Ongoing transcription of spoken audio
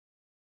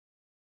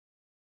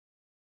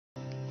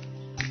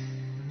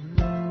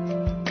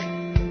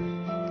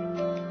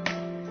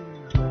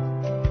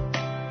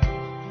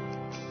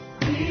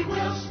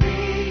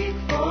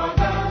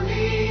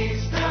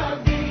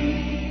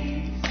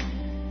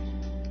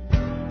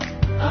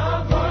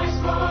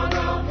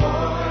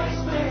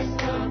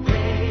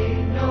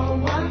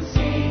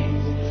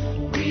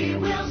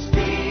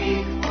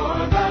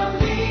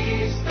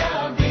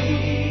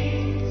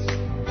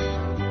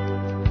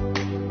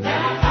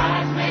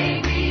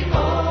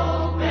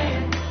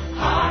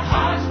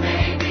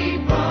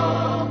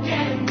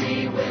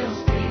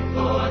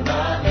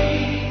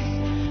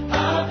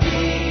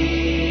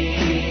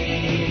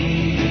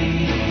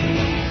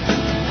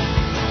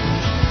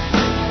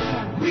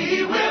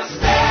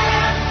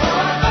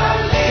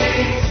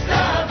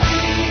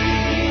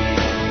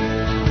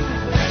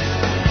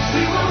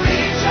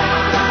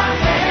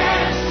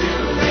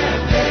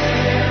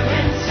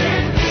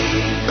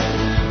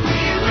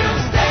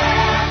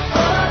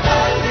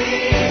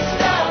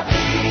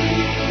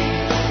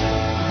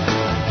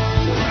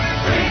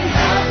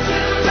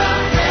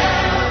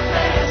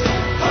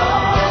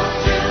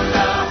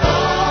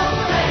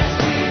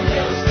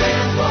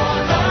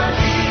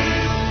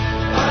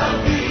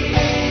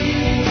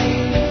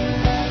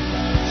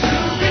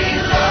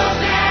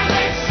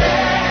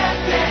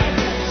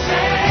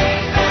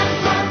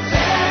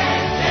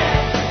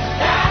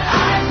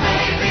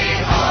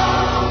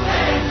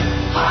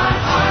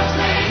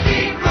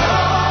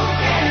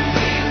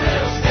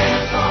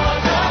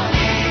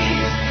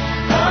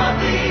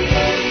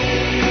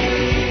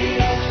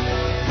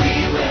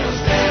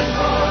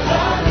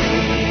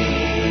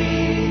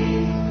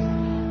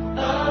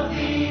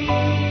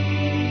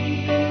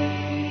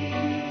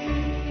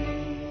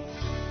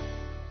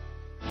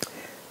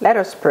Let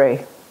us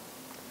pray.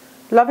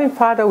 Loving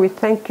Father, we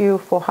thank you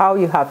for how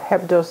you have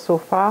helped us so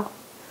far.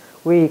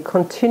 We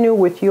continue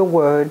with your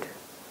word,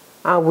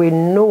 and we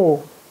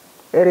know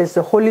it is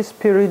the Holy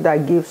Spirit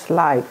that gives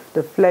life.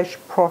 The flesh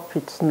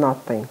profits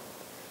nothing.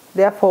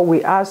 Therefore,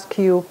 we ask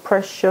you,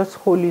 precious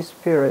Holy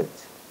Spirit,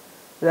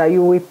 that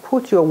you will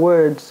put your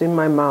words in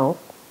my mouth,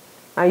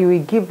 and you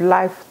will give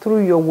life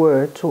through your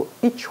word to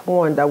each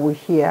one that will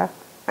hear,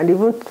 and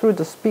even through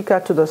the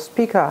speaker to the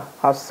speaker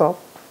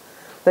herself.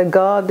 That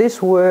God,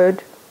 this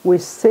word will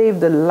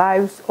save the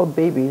lives of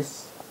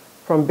babies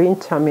from being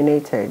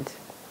terminated,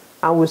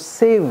 and will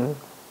save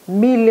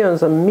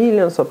millions and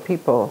millions of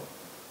people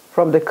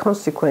from the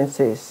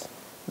consequences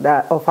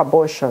of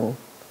abortion.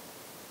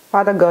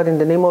 Father God, in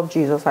the name of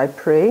Jesus, I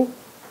pray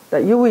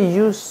that you will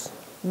use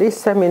this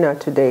seminar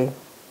today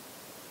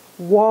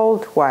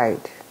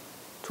worldwide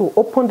to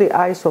open the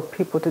eyes of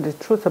people to the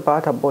truth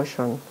about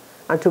abortion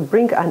and to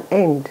bring an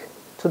end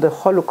to the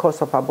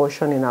holocaust of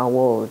abortion in our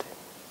world.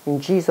 In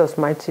Jesus'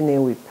 mighty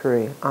name we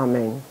pray.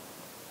 Amen.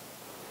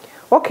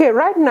 Okay,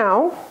 right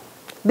now,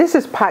 this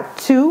is part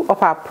 2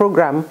 of our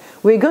program.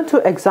 We're going to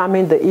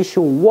examine the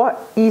issue, what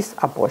is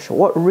abortion?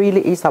 What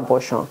really is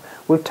abortion?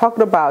 We've talked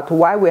about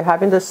why we're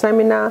having the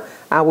seminar,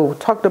 and we've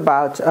talked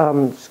about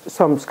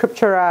some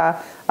scriptural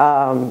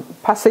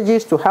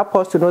passages to help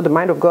us to know the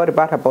mind of God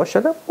about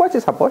abortion. What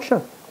is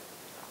abortion?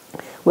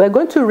 We're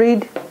going to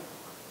read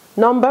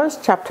Numbers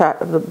chapter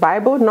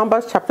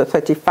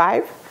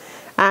 35.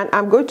 And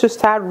I'm going to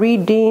start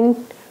reading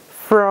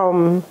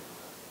from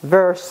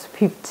verse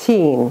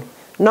 15.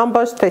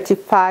 Numbers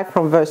 35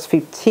 from verse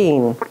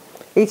 15.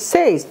 It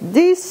says,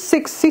 "These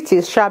 6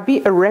 cities shall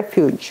be a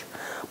refuge,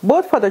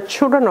 both for the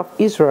children of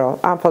Israel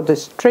and for the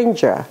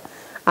stranger,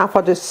 and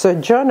for the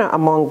sojourner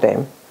among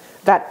them,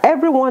 that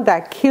everyone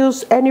that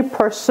kills any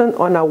person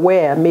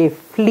unaware may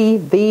flee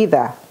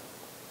thither.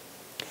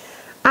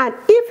 And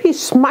if he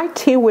smite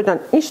him with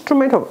an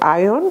instrument of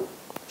iron,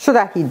 so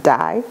that he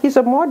die, he's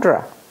a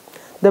murderer.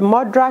 The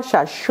murderer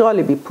shall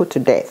surely be put to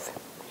death.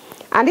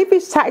 And if he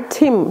smite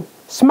him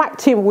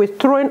with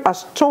throwing a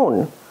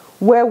stone,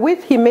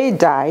 wherewith he may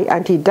die,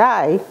 and he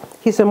die,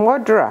 he's a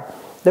murderer.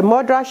 The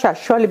murderer shall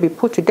surely be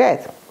put to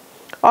death.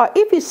 Or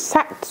if he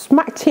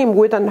smite him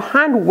with an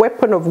hand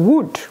weapon of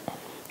wood,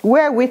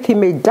 wherewith he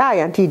may die,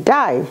 and he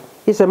die,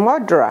 he's a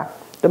murderer.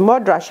 The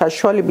murderer shall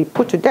surely be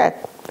put to death.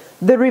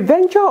 The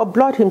revenger of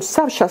blood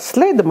himself shall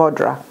slay the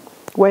murderer.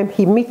 When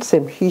he meets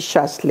him, he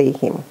shall slay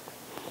him.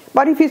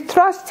 But if he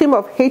thrust him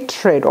of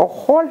hatred, or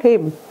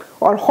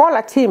haul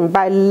at him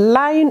by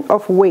line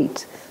of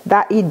weight,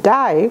 that he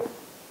die,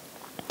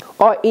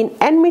 or in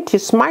enmity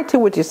smite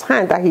him with his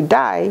hand, that he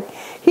die,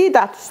 he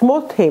that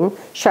smote him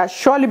shall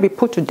surely be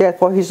put to death,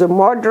 for he is a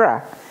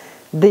murderer.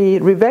 The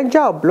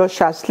revenger of blood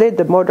shall slay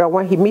the murderer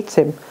when he meets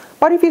him.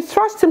 But if he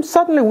thrust him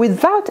suddenly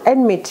without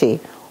enmity,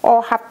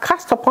 or have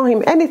cast upon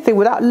him anything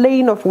without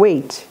laying of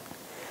weight,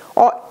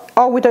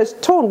 or with a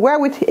stone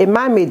wherewith a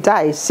man may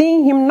die,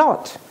 seeing him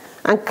not,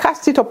 and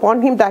cast it upon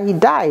him that he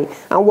die,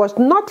 and was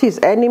not his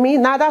enemy,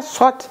 neither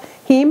sought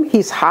him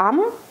his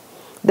harm,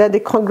 then the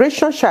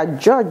congregation shall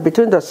judge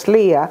between the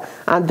slayer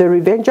and the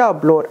revenger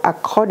of blood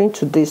according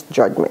to these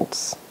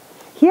judgments."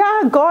 Here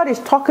God is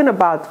talking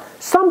about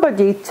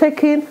somebody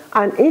taking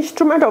an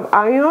instrument of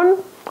iron,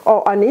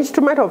 or an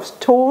instrument of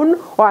stone,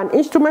 or an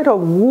instrument of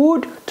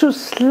wood to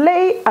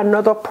slay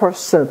another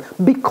person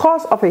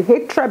because of a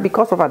hatred,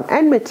 because of an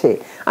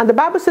enmity. And the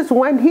Bible says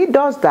when he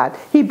does that,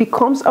 he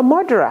becomes a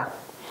murderer.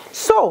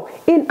 So,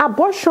 in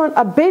abortion,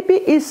 a baby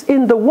is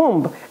in the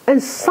womb,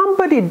 and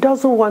somebody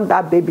doesn't want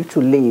that baby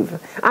to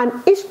live. And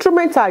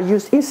instruments are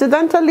used.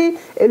 Incidentally,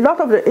 a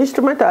lot of the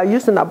instruments that are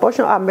used in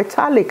abortion are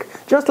metallic.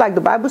 Just like the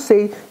Bible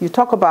says, you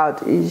talk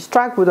about, you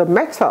strike with a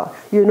metal.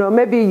 You know,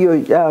 maybe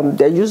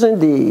they're using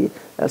the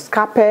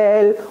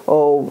scalpel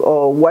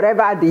or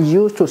whatever they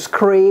use to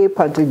scrape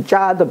and to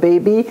jar the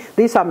baby.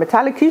 These are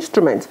metallic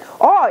instruments.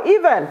 Or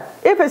even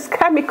if it's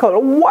chemical,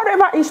 or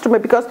whatever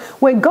instrument, because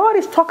when God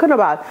is talking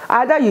about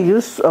either you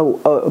use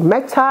a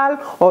metal,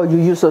 or you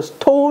use a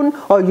stone,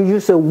 or you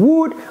use a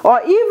wood,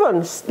 or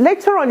even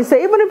later on he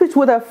said even if it's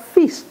with a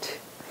fist.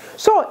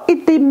 So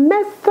the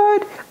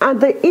method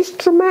and the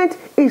instrument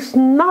is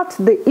not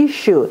the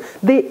issue.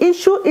 The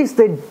issue is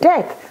the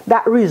death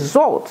that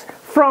results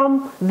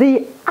from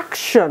the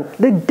action,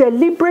 the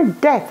deliberate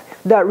death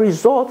that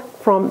results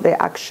from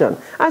the action.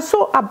 And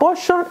so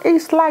abortion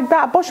is like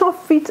that. Abortion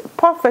fits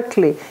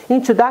perfectly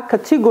into that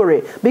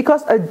category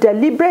because a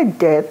deliberate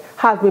death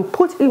has been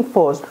put in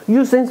force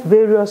using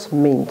various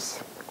means.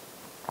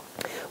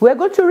 We're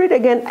going to read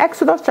again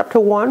Exodus chapter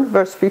 1,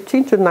 verse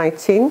 15 to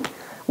 19,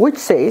 which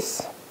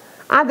says,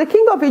 "And the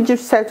king of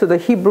Egypt said to the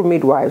Hebrew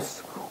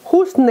midwives,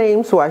 whose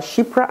names were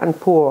Shiphrah and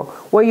Puah,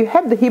 when you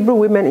help the Hebrew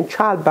women in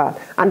childbirth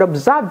and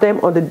observe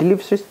them on the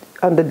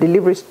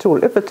delivery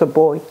stool, if it's a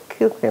boy,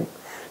 kill him."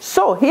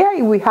 So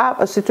here we have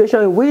a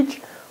situation in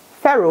which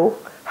Pharaoh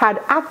had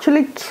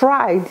actually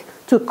tried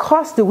to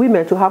cause the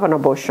women to have an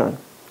abortion.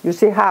 You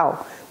see how?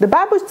 The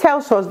Bible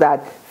tells us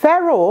that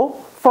Pharaoh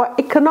for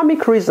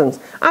economic reasons.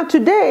 And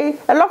today,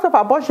 a lot of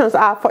abortions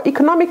are for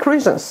economic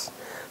reasons.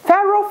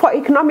 Pharaoh, for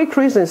economic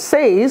reasons,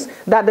 says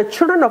that the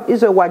children of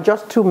Israel were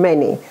just too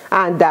many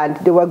and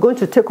that they were going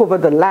to take over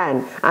the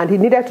land, and he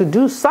needed to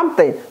do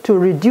something to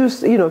reduce,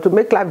 to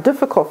make life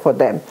difficult for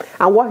them.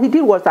 And what he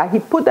did was that he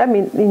put them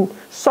in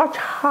such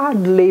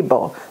hard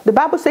labor. The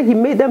Bible says he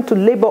made them to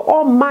labor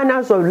all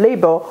manners of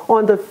labor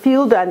on the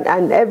field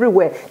and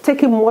everywhere,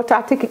 taking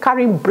mortar,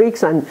 carrying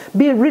bricks, and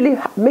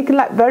making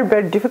life very,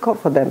 very difficult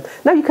for them.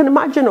 Now you can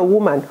imagine a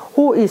woman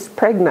who is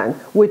pregnant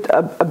with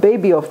a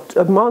baby of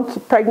a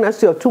month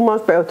pregnancy, or 2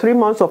 months, or 3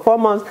 months, or 4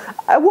 months.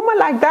 A woman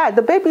like that,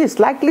 the baby is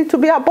likely to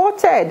be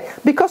aborted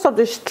because of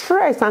the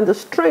stress and the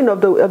strain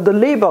of the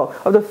labor,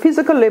 of the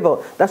physical labor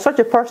that such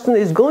a person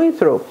is going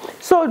through.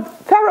 So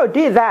Pharaoh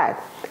did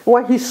that.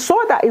 When he saw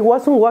that it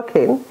wasn't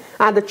working,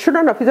 and the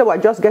children of Israel were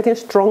just getting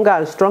stronger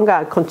and stronger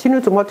and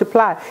continue to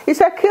multiply, he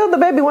said, kill the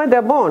baby when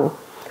they're born.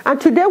 And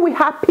today we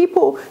have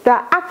people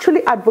that are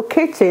actually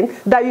advocating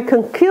that you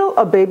can kill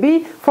a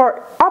baby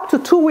for up to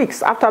 2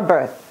 weeks after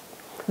birth.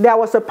 There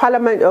was a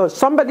parliament, or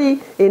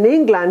somebody in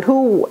England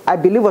who I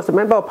believe was a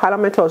member of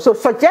parliament also,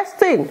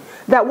 suggesting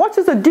that what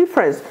is the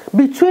difference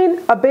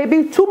between a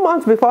baby 2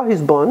 months before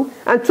he's born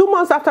and 2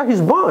 months after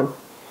he's born?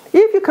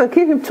 If you can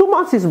kill him 2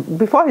 months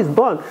before he's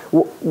born,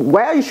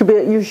 well, you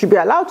should be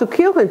allowed to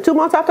kill him 2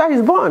 months after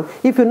he's born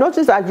if you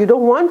notice that you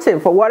don't want him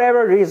for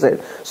whatever reason.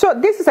 So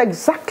this is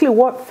exactly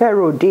what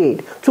Pharaoh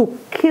did to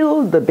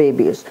kill the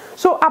babies.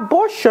 So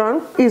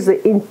abortion is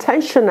the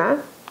intentional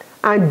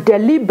and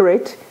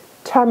deliberate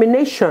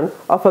termination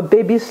of a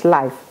baby's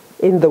life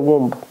in the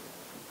womb.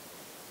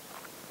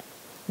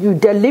 You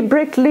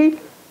deliberately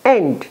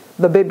end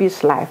the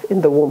baby's life in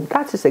the womb.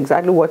 That is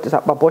exactly what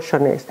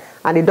abortion is.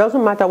 And it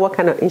doesn't matter what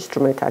kind of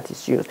instrument that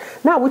is used.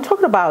 Now, we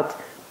talked about,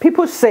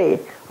 people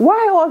say,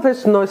 why all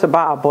this noise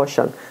about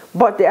abortion?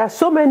 But there are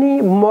so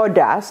many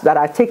murders that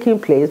are taking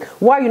place.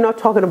 Why are you not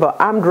talking about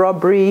armed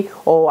robbery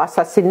or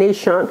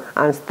assassination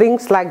and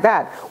things like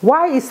that?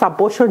 Why is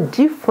abortion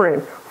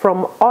different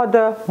from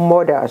other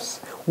murders?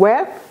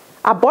 Well,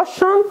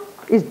 abortion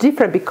is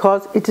different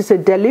because it is a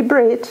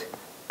deliberate,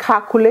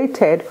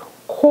 calculated,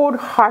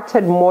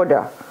 cold-hearted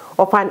murder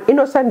of an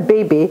innocent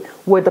baby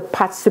with the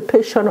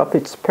participation of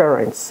its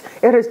parents.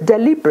 It is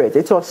deliberate.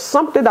 It was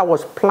something that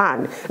was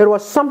planned. It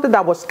was something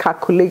that was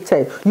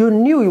calculated. You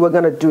knew you were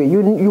going to do it.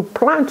 You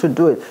planned to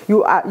do it.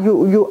 You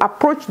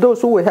approached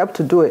those who will help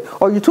to do it,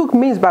 or you took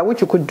means by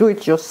which you could do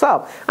it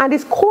yourself. And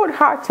it's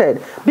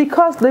cold-hearted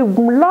because the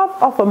love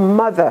of a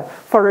mother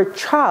for a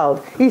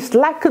child is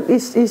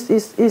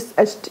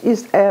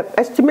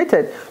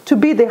estimated to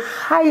be the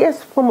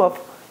highest form of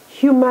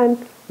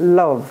human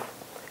love.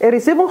 It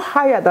is even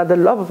higher than the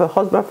love of a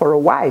husband for a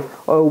wife,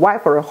 or a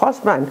wife for a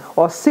husband,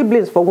 or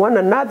siblings for one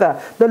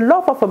another. The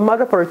love of a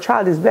mother for a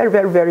child is very,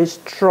 very, very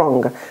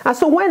strong. And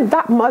so when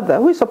that mother,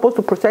 who is supposed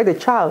to protect the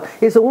child,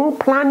 is the one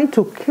planning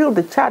to kill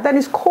the child, then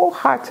it's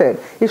cold-hearted.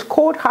 It's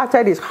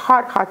cold-hearted, it's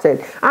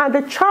hard-hearted. And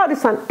the child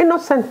is an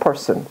innocent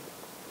person.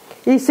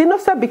 He's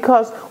innocent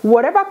because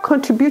whatever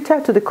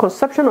contributed to the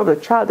conception of the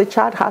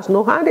child has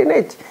no hand in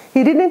it.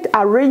 He didn't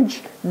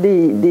arrange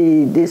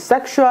the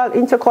sexual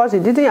intercourse. He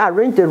didn't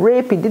arrange the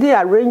rape. He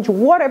didn't arrange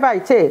whatever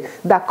it is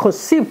that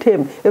conceived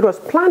him. It was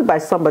planned by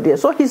somebody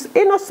else. So he's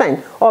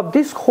innocent of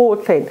this whole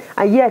thing.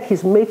 And yet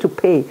he's made to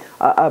pay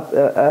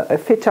a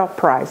fatal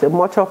price, a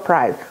mortal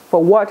price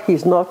for what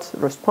he's not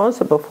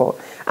responsible for.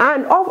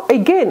 And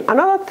again,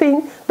 another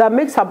thing that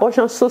makes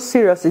abortion so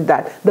serious is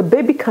that the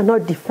baby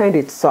cannot defend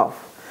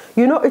itself.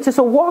 You know, it is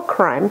a war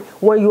crime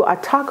when you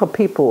attack a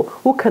people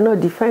who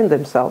cannot defend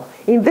themselves.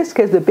 In this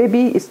case, the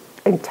baby is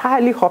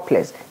entirely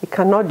helpless. He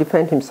cannot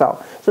defend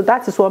himself. So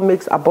that is what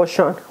makes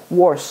abortion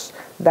worse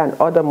than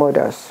other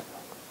murders.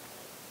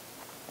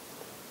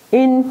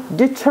 In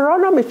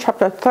Deuteronomy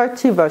chapter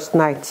 30, verse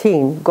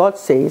 19, God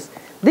says,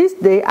 "This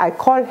day I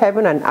call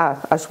heaven and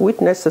earth as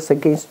witnesses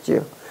against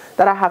you,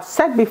 that I have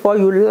set before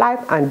you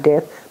life and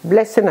death,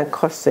 blessing and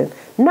cursing.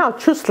 Now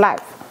choose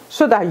life,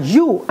 so that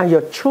you and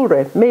your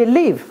children may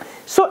live."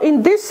 So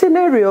in this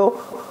scenario,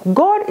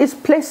 God is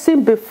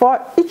placing before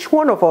each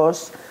one of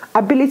us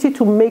ability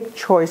to make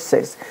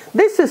choices.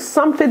 This is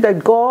something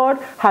that God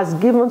has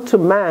given to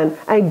man,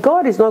 and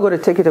God is not going to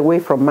take it away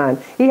from man.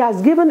 He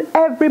has given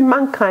every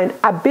mankind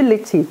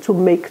ability to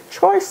make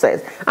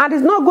choices, and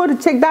He's not going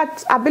to take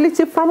that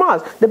ability from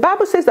us. The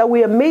Bible says that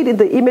we are made in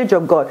the image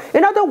of God.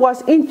 In other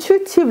words,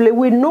 intuitively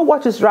we know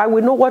what is right,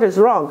 we know what is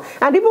wrong.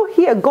 And even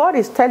here, God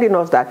is telling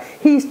us that.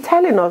 He is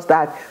telling us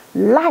that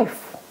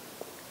life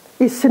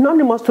is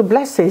synonymous to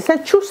blessing. He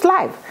said, choose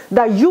life,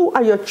 that you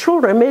and your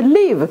children may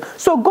live.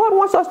 So God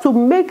wants us to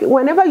make,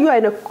 whenever you are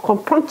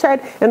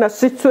confronted in a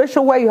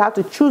situation where you have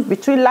to choose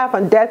between life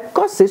and death,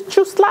 God says,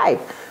 choose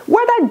life.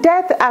 Whether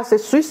death as a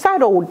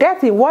suicide or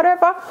death in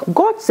whatever,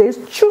 God says,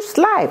 choose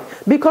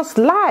life. Because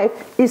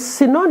life is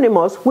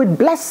synonymous with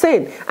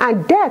blessing,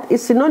 and death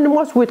is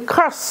synonymous with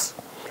curse.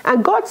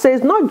 And God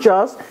says, not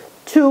just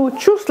to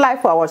choose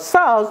life for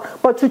ourselves,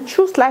 but to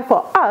choose life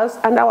for us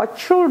and our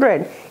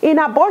children. In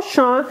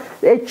abortion,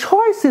 a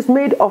choice is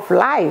made of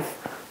life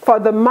for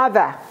the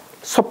mother,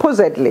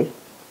 supposedly,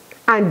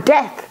 and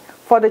death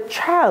for the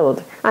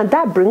child, and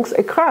that brings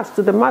a curse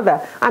to the mother.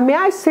 And may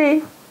I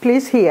say,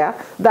 please hear,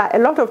 that a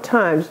lot of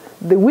times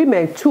the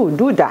women too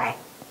do die.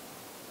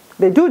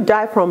 They do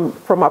die from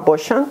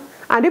abortion.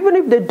 And even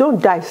if they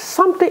don't die,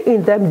 something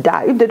in them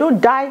dies. If they don't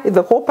die, if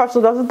the whole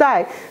person doesn't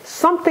die,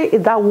 something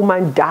in that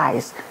woman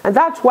dies. And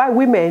that's why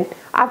women,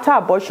 after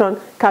abortion,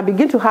 can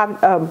begin to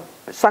have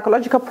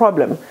psychological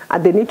problems,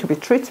 and they need to be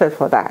treated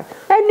for that.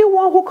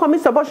 Anyone who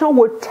commits abortion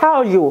will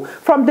tell you,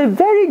 from the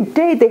very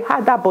day they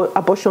had that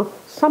abortion,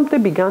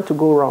 something began to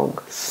go wrong.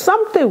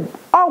 Something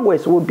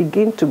always will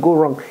begin to go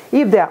wrong.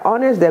 If they're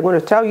honest, they're going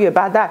to tell you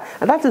about that.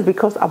 And that is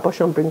because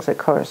abortion brings a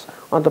curse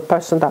on the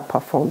person that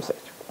performs it.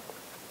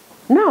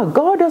 Now,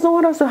 God doesn't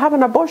want us to have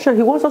an abortion.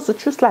 He wants us to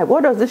choose life.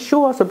 What does this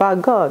show us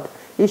about God?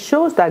 It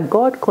shows that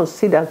God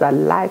considers that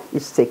life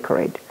is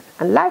sacred.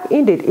 And life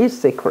indeed is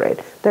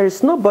sacred. There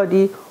is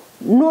nobody,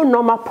 no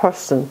normal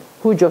person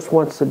who just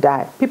wants to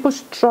die. People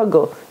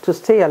struggle to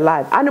stay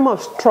alive.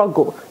 Animals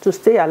struggle to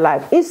stay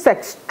alive.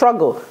 Insects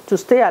struggle to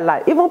stay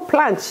alive. Even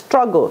plants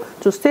struggle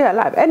to stay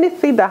alive.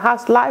 Anything that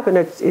has life in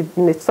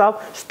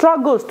itself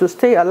struggles to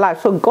stay alive.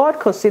 So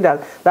God considers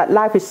that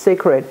life is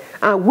sacred.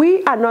 And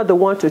we are not the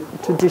one to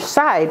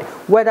decide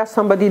whether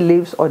somebody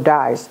lives or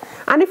dies.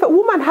 And if a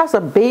woman has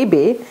a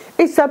baby,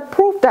 it's a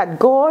proof that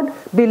God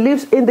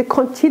believes in the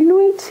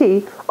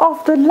continuity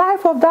of the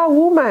life of that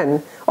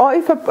woman. Or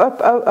if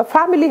a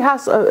family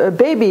has a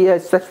baby,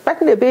 is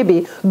expecting a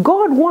baby,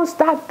 God wants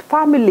that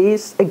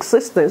family's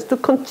existence to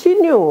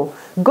continue.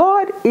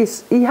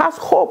 He has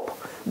hope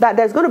that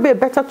there's going to be a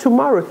better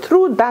tomorrow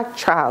through that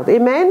child.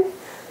 Amen?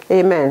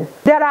 Amen.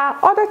 There are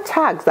other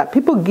tags that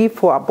people give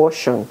for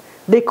abortion.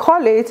 They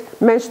call it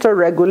menstrual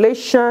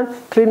regulation,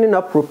 cleaning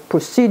up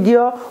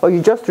procedure, or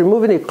you just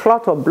removing a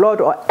clot of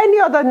blood, or any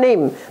other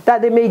name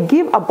that they may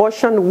give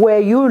abortion where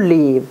you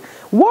live.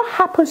 What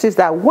happens is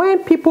that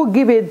when people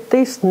give it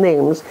these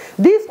names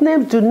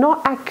do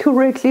not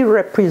accurately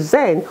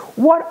represent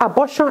what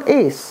abortion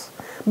is.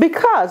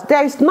 Because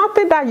there is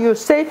nothing that you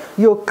say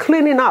you're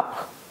cleaning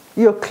up.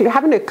 You're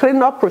having a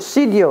clean-up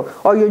procedure,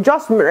 or you're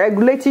just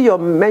regulating your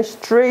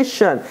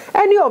menstruation.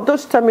 Any of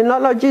those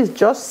terminologies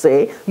just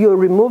say you're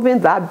removing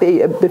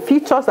the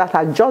fetus that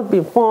had just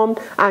been formed,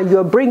 and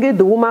you're bringing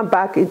the woman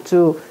back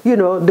into,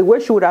 the way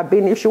she would have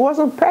been if she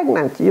wasn't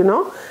pregnant,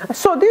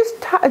 So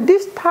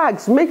these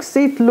tags makes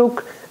it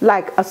look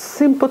like a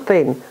simple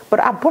thing.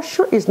 But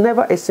abortion is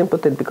never a simple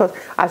thing, because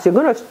as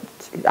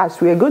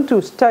we are going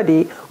to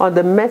study on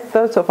the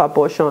methods of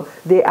abortion,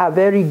 they are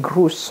very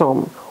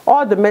gruesome.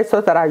 All the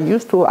methods that are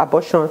used to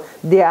abortion,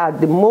 they are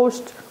the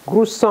most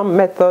gruesome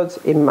methods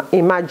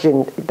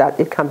imagined, that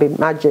it can be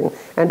imagined.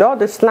 And all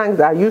the slangs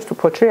that are used to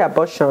portray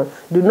abortion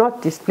do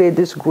not display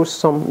these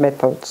gruesome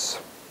methods.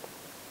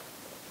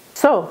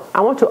 So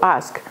I want to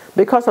ask,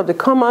 because of the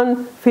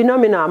common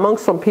phenomena among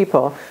some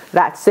people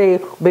that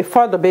say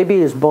before the baby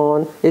is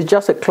born, it's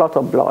just a clot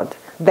of blood.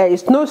 There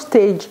is no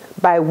stage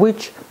by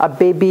which a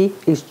baby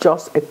is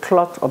just a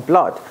clot of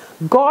blood.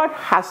 God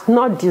has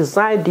not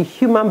designed the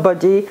human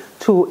body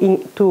to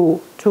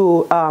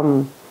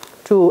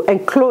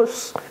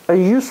enclose a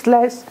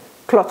useless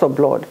clot of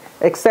blood.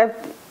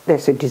 Except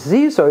there's a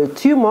disease or a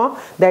tumor,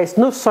 there is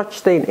no such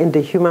thing in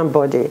the human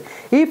body.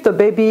 If a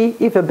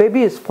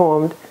baby is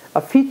formed, a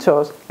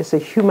fetus is a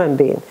human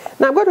being.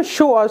 Now I'm going to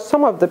show us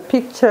some of the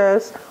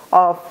pictures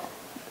of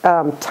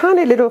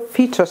tiny little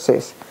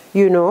fetuses,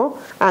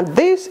 and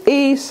this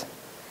is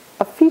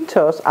a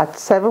fetus at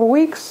 7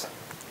 weeks,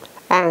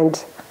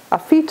 and a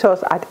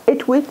fetus at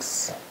 8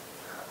 weeks,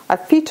 a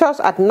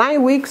fetus at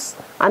 9 weeks,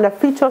 and a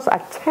fetus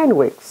at 10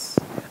 weeks.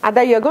 And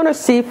then you're going to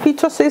see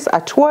fetuses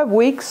at 12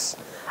 weeks,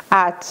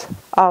 at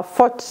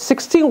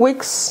 16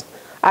 weeks,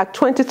 at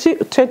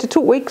 22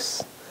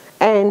 weeks,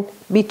 and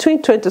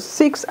between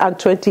 26 and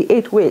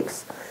 28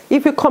 weeks.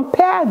 If you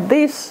compare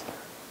these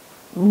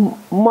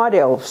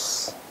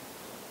models,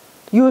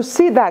 you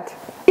see that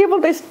even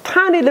this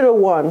tiny little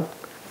one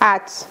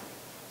at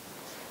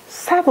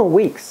 7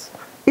 weeks,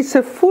 it's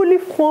a fully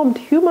formed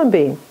human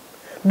being.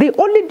 The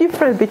only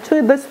difference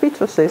between these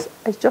fetuses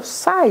is just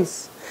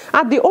size.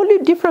 And the only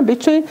difference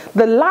between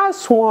the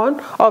last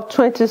one of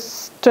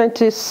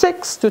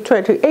 26 to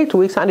 28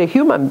 weeks and a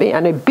human being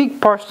and a big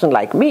person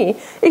like me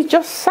is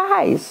just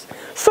size.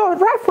 So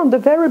right from the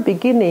very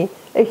beginning,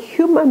 a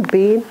human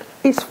being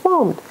is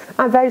formed.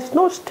 And there is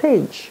no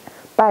stage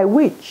by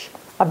which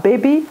a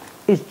baby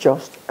is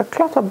just a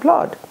clot of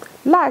blood.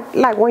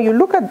 Like when you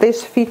look at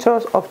this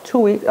fetus of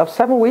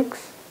 7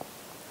 weeks,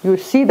 you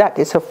see that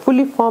it's a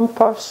fully formed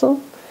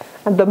person,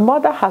 and the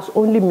mother has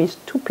only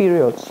missed 2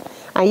 periods.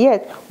 And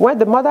yet, when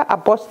the mother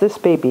aborts this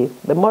baby,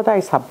 the mother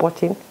is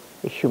aborting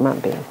a human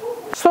being.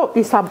 So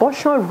is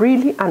abortion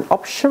really an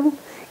option?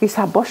 Is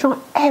abortion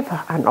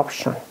ever an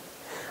option?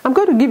 I'm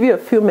going to give you a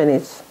few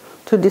minutes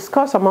to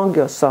discuss among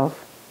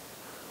yourself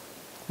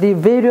the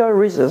various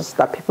reasons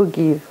that people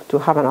give to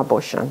have an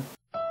abortion.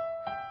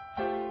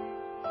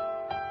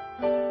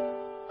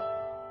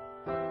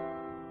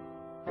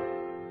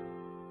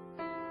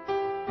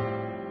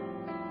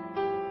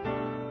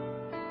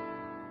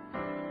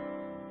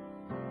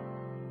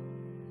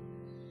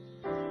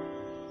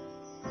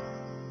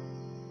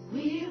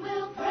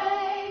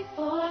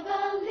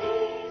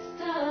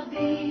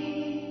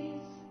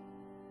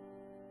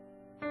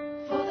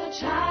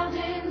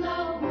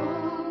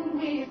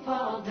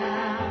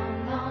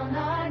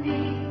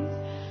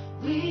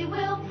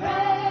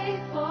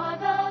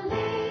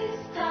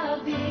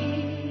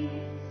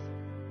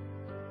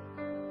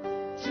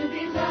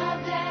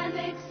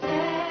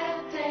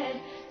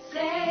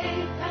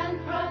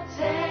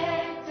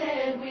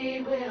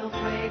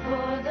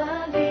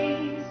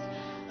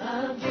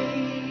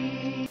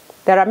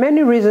 There are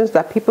many reasons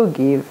that people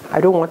give.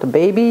 I don't want a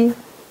baby.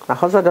 My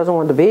husband doesn't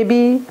want the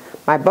baby.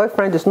 My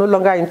boyfriend is no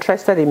longer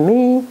interested in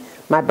me.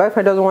 My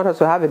boyfriend doesn't want us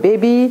to have a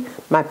baby.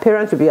 My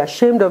parents will be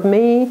ashamed of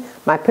me.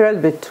 My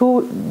parents will be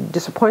too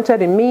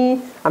disappointed in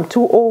me. I'm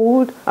too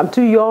old. I'm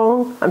too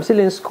young. I'm still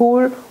in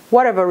school.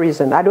 Whatever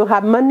reason. I don't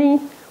have money.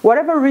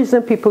 Whatever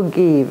reason people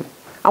give.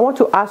 I want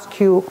to ask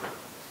you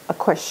a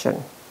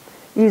question.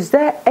 Is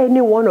there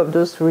any one of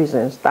those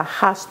reasons that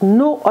has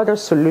no other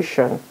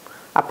solution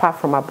apart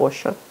from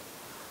abortion?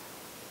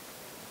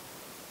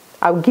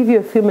 I'll give you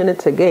a few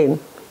minutes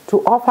again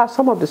to offer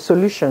some of the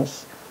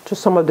solutions to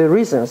some of the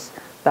reasons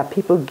that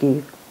people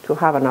give to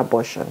have an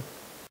abortion.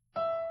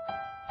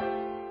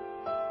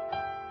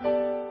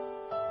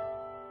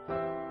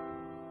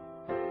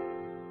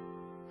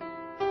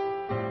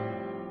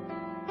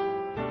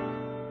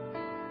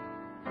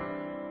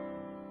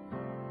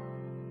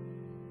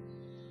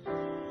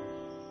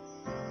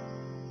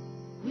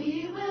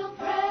 We will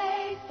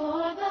pray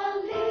for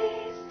the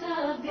least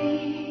of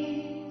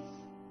these.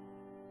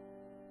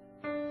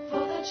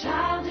 For the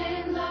child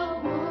in the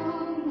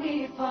womb,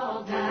 we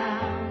fall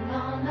down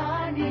on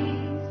our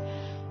knees.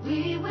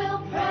 We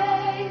will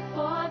pray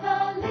for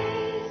the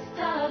least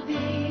of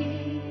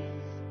these.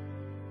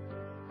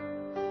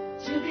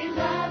 To be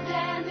loved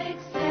and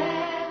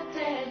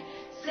accepted,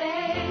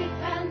 safe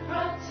and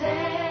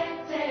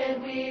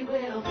protected, we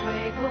will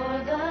pray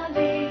for the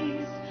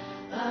least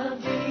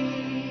of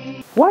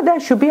these. What then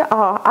should be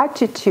our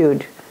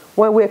attitude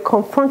when we're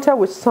confronted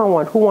with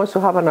someone who wants to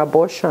have an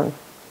abortion?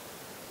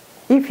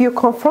 If you're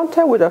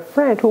confronted with a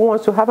friend who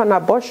wants to have an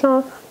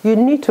abortion, you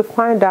need to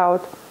find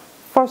out,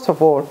 first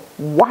of all,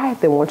 why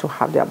they want to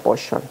have the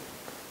abortion.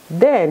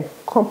 Then,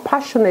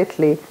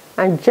 compassionately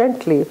and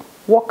gently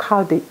work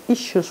out the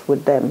issues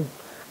with them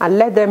and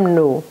let them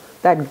know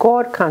that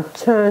God can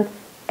turn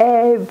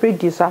every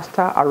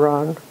disaster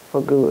around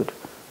for good.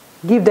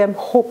 Give them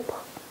hope.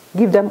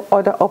 Give them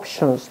other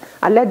options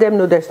and let them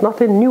know there's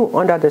nothing new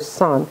under the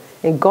sun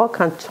and God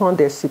can turn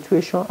their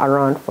situation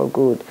around for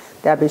good.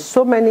 There have been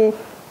so many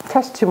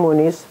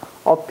testimonies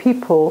of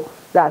people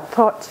that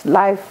thought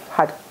life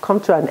had come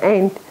to an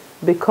end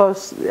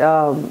because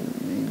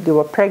they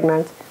were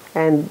pregnant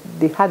and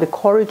they had the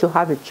courage to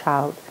have a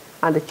child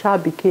and the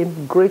child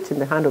became great in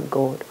the hand of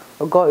God.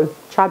 The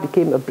child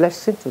became a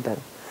blessing to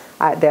them.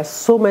 There are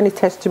so many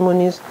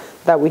testimonies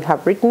that we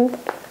have written.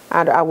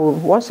 And I will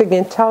once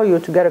again tell you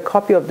to get a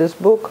copy of this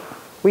book,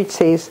 which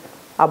says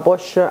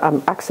Abortion,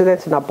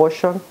 Accidents in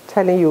Abortion,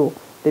 telling you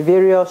the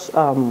various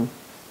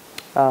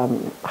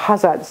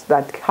hazards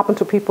that happen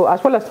to people,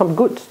 as well as some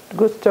good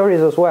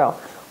stories as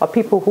well, of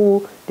people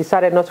who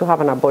decided not to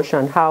have an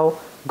abortion, how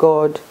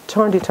God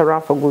turned it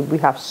around for good. We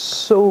have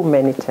so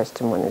many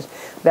testimonies.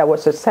 There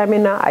was a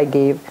seminar I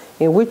gave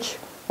in which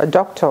a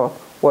doctor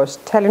was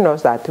telling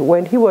us that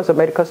when he was a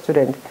medical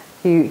student,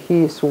 he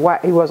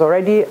was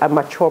already a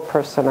mature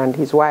person and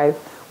his wife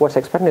was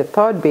expecting a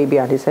third baby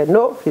and he said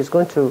no, he's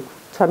going to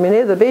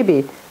terminate the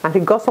baby, and he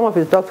got some of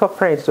his doctor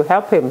friends to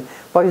help him,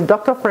 but his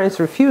doctor friends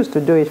refused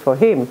to do it for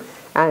him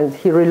and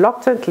he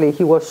reluctantly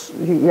he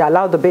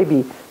allowed the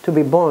baby to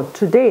be born.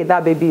 Today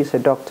that baby is a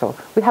doctor.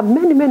 We have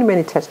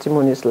many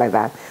testimonies like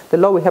that. The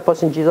Lord will help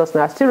us in Jesus'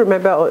 name. I still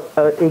remember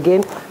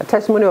again a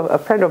testimony of a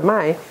friend of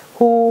mine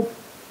who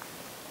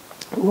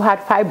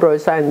had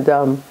fibroids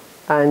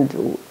and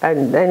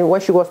then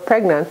when she was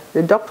pregnant,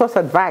 the doctors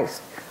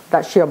advised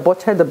that she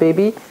aborted the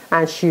baby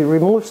and she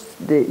removes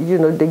they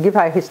give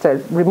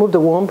her remove the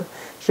womb.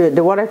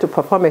 They wanted to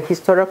perform a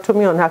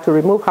hysterectomy on her to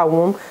remove her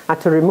womb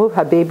and to remove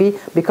her baby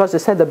because they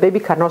said the baby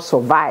cannot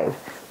survive.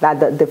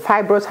 That her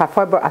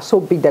fibroids are so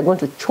big they're going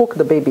to choke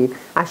the baby.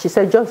 And she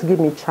said, just give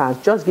me a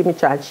chance, just give me a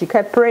chance. She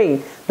kept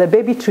praying. The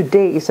baby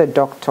today is a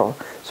doctor.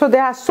 So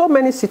there are so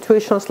many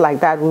situations like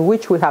that in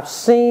which we have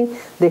seen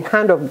the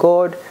hand of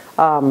God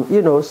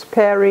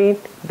sparing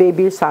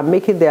babies and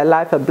making their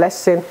life a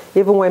blessing,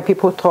 even when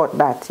people thought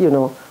that,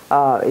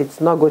 it's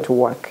not going to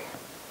work.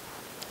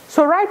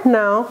 So right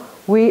now,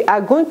 we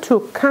are going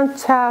to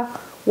counter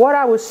what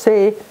I would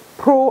say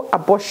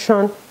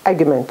pro-abortion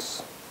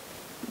arguments.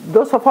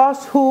 Those of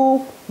us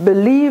who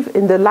believe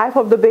in the life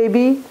of the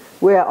baby,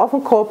 we are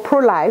often called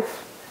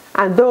pro-life,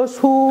 and those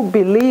who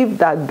believe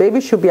that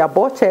babies should be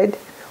aborted,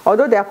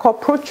 although they are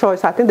called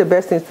pro-choice, I think the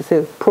best thing is to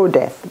say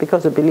pro-death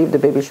because they believe the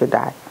baby should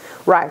die.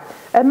 Right.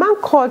 A man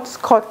called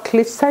Scott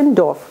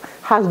Klisendorf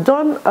has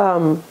done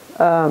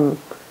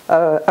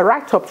a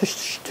write-up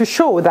to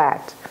show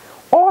that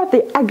all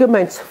the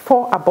arguments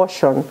for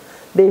abortion,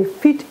 they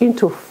fit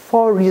into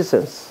 4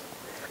 reasons.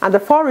 And the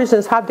 4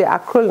 reasons have the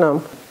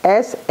acronym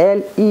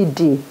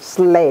SLED,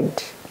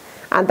 SLED.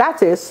 And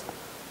that is,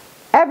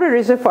 every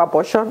reason for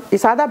abortion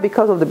is either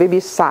because of the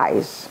baby's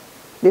size.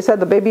 They said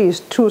the baby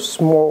is too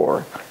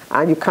small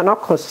and you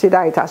cannot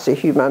consider it as a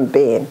human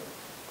being.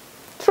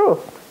 True.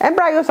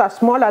 Embryos are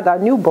smaller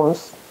than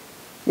newborns,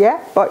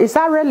 yeah? But is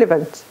that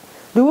relevant?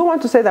 Do we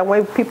want to say that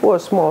when people are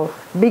small,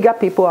 bigger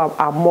people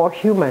are more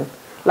human?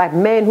 like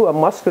men who are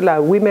muscular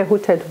and women who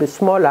tend to be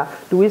smaller,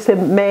 do we say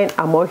men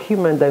are more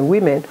human than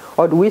women?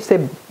 Or do we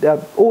say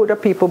older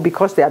people,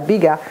 because they are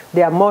bigger,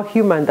 they are more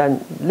human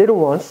than little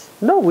ones?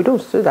 No, we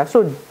don't say that.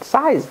 So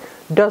size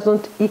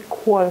doesn't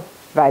equal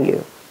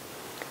value.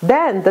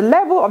 Then the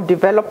level of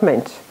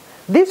development.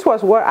 This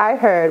was what I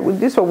heard,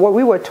 this was what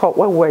we were taught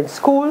when we were in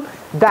school,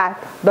 that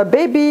the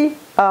baby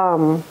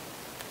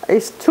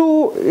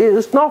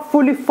is not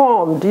fully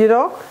formed, you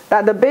know,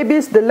 that the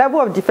level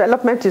of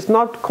development is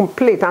not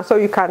complete, and so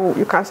you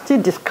can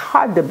still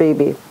discard the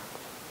baby.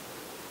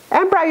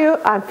 Embryo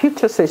and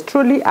fetuses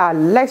truly are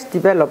less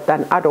developed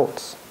than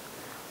adults,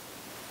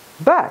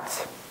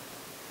 but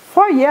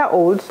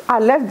 4-year-olds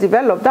are less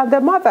developed than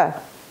their mother.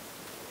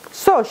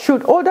 So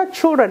should older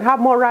children have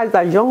more rights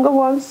than younger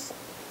ones?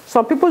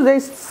 Some people, they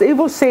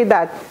even say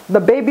that the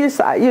baby's,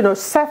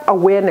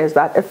 self-awareness,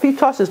 that a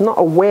fetus is not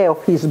aware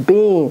of his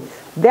being,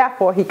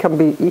 therefore he can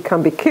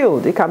be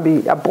killed, he can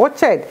be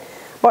aborted.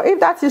 But if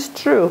that is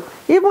true,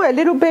 even a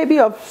little baby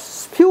of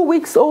few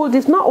weeks old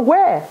is not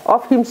aware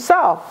of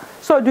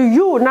himself. So do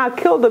you now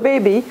kill the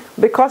baby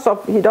because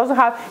of he doesn't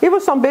have,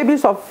 even some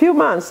babies of few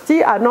months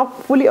still are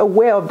not fully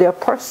aware of their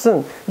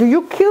person. Do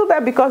you kill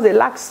them because they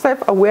lack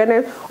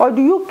self-awareness, or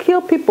do you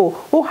kill people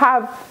who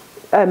have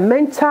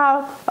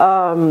mental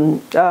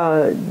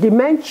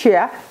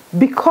dementia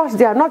because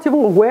they are not even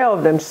aware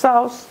of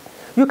themselves?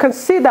 You can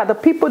see that the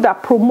people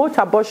that promote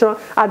abortion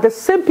are the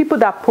same people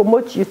that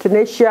promote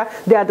euthanasia.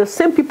 They are the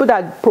same people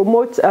that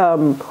promote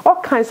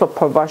all kinds of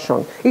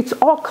perversion. It's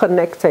all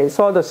connected. It's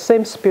all the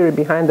same spirit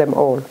behind them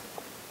all.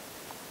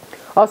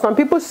 Or some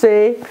people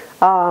say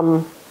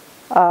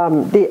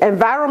the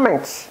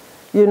environment,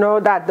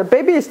 that the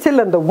baby is still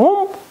in the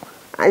womb.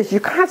 You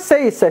can't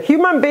say it's a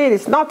human being.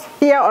 It's not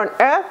here on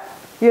earth,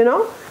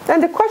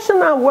 Then the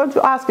question I want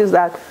to ask is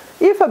that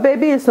if a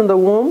baby is in the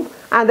womb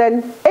and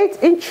then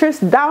 8 inches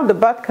down the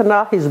birth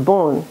canal he's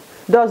born,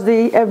 does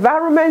the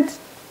environment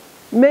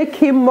make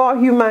him more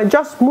human?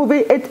 Just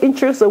moving 8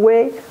 inches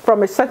away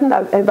from a certain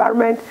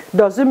environment,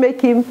 does it make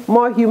him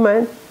more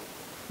human?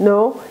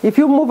 No. If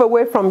you move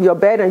away from your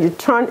bed and you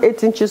turn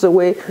 8 inches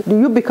away, do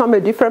you become a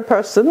different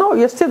person? No,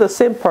 you're still the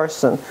same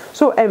person.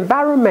 So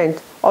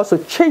environment, also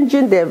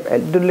changing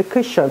the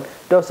location,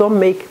 does not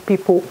make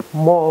people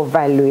more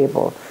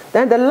valuable.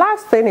 Then the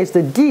last thing is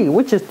the D,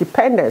 which is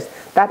dependence.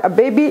 That a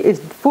baby is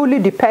fully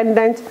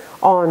dependent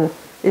on,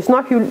 it's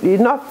not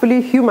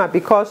fully human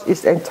because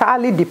it's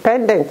entirely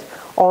dependent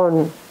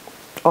on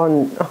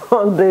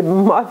the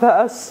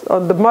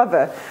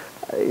mother.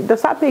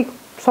 Does that make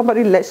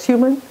somebody less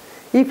human?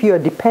 If you are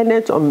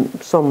dependent on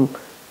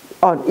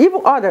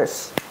even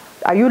others,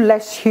 are you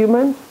less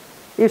human?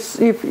 If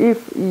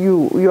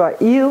you are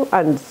ill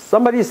and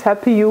somebody is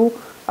helping you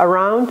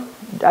around,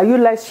 are you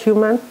less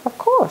human? Of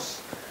course.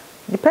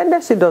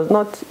 Dependency does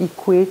not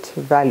equate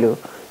value.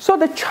 So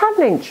the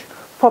challenge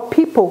for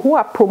people who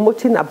are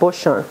promoting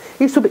abortion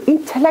is to be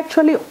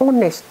intellectually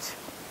honest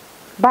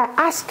by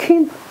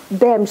asking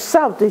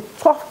themselves the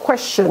tough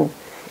question: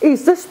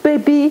 is this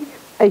baby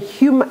a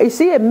human? Is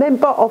he a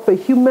member of the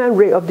human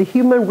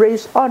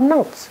race or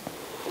not?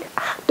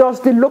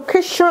 Does the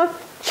location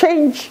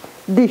change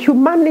the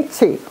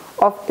humanity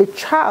of the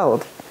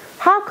child?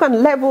 How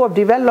can level of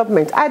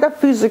development, either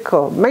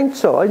physical,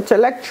 mental, or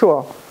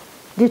intellectual,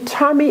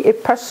 determine a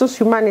person's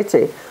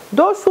humanity?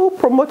 Those who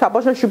promote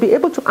abortion should be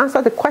able to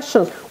answer the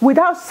questions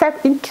without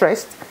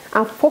self-interest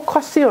and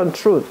focusing on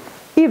truth.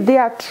 If they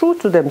are true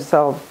to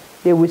themselves,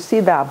 they will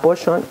see that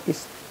abortion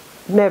is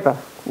never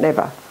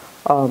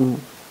an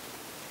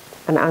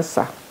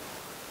answer.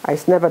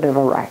 It's never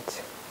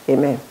right.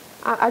 Amen.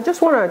 I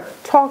just want to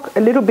talk a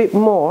little bit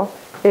more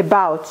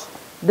about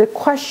the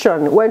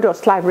question, when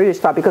does life really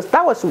start? Because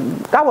that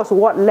was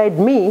what led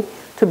me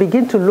to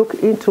begin to look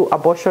into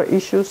abortion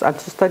issues and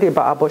to study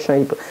about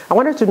abortion. I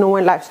wanted to know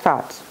when life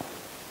starts.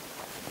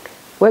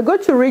 We're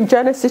going to read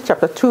Genesis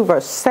chapter 2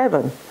 verse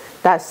 7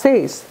 that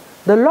says,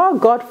 "The Lord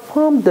God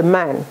formed the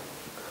man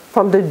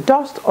from the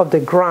dust of the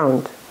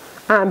ground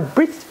and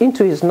breathed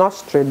into his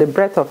nostril the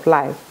breath of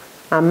life,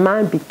 and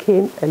man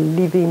became a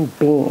living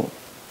being."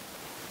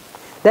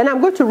 Then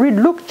I'm going to read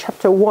Luke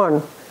chapter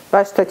 1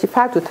 verse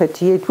 35 to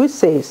 38, which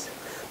says,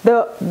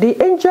 the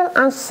angel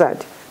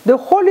answered, "The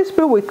Holy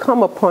Spirit will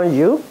come upon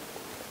you,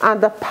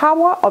 and the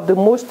power of the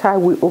Most High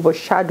will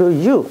overshadow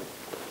you.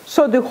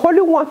 So the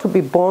Holy One to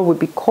be born will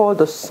be called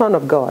the Son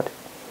of God.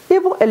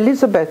 Even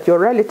Elizabeth, your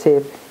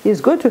relative, is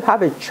going to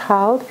have a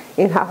child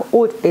in her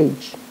old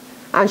age.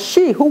 And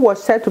she who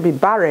was said to be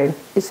barren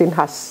is in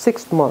her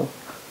 6th month,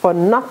 for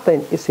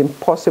nothing is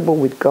impossible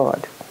with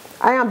God."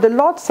 "I am the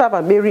Lord's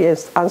servant," Mary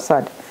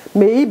answered.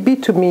 "May it be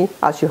to me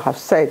as you have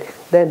said."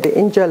 Then the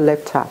angel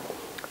left her.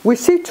 We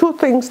see 2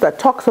 things that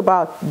talks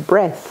about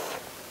breath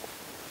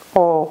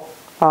or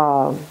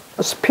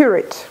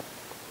spirit.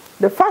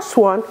 The first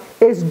one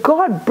is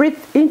God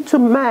breathed into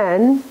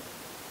man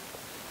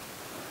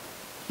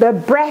the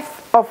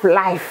breath of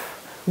life.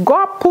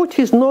 God put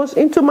his nose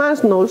into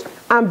man's nose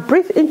and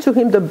breathed into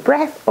him the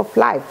breath of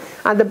life.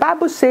 And the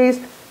Bible says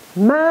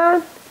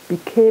man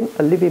became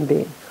a living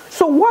being.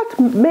 So what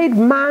made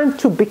man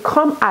to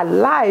become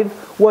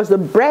alive was the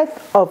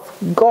breath of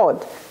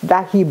God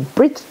that he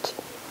breathed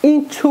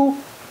into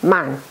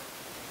man.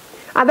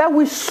 And then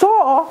we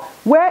saw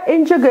where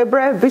Angel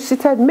Gabriel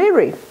visited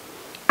Mary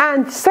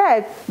and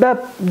said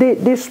that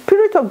the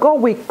Spirit of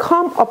God will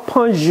come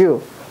upon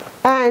you,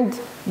 and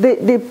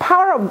the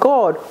power of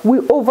God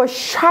will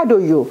overshadow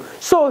you.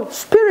 So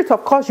Spirit,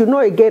 of course, you know,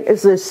 again,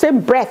 is the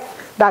same breath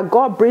that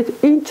God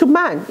breathed into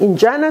man in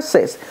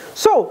Genesis.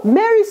 So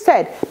Mary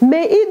said,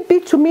 may it be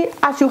to me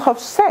as you have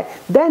said.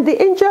 Then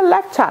the angel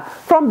left her.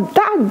 From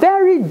that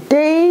very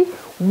day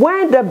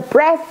when the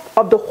breath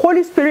of the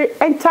Holy Spirit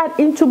entered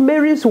into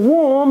Mary's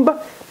womb,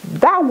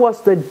 that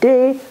was the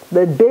day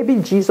the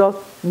baby Jesus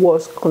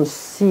was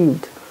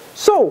conceived.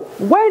 So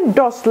when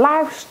does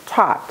life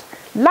start?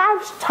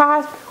 Life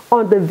starts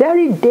on the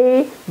very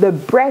day the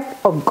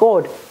breath of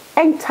God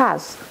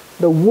enters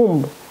the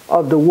womb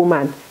of the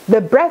woman. The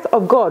breath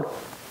of God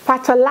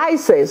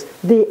fertilizes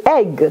the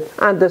egg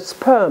and the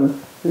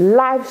sperm.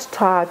 Life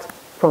starts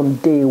from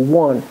day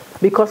one,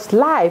 because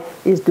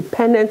life is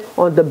dependent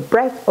on the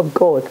breath of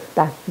God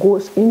that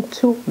goes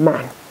into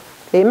man.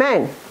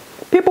 Amen.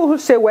 People who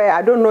say, well,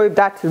 I don't know if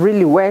that's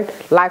really when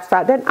life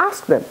starts, then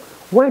ask them,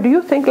 when do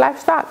you think life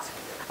starts?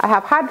 I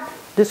have had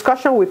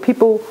discussion with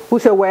people who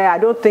say, well, I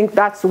don't think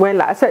that's when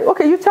life. I say,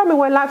 okay, you tell me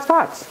when life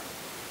starts.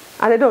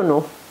 And they don't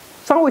know.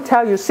 Some will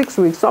tell you 6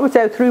 weeks, some will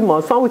tell you 3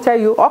 months, some will tell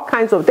you all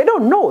kinds of, they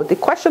don't know. The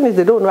question is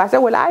they don't know. I said,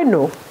 well, I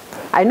know.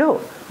 I know.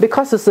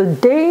 Because it's the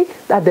day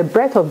that the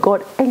breath of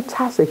God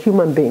enters a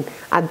human being.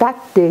 And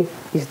that day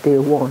is day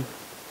one.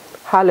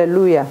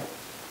 Hallelujah.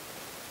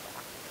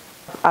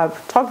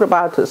 I've talked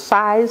about the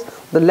size,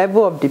 the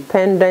level of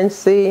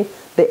dependency,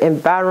 the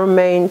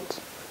environment,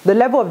 the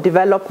level of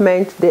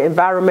development, the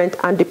environment,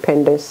 and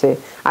dependency.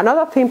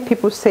 Another thing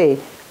people say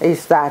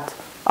is that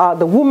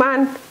the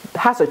woman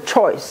has a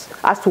choice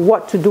as to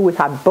what to do with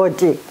her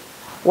body.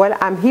 Well,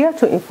 I'm here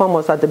to inform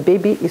us that the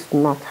baby is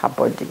not her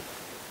body.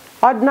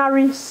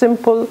 Ordinary,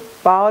 simple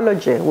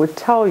biology will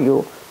tell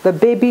you the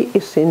baby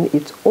is in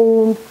its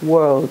own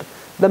world.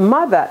 The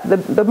mother,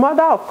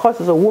 of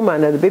course, is a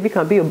woman, and the baby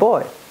can be a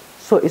boy.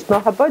 So it's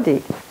not her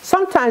body.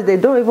 Sometimes they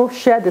don't even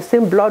share the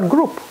same blood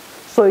group.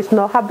 So it's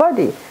not her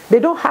body. They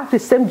don't have the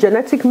same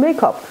genetic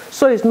makeup.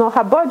 So it's not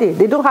her body.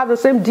 They don't have the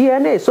same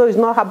DNA. So it's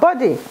not her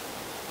body.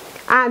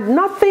 And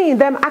nothing in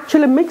them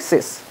actually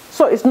mixes.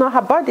 So it's not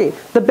her body.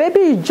 The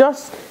baby is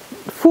just,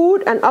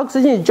 food and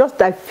oxygen is just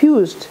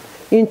diffused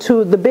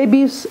into the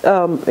baby's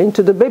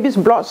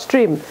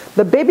bloodstream.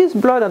 The baby's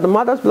blood and the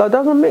mother's blood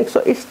doesn't mix. So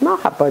it's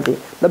not her body.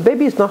 The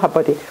baby is not her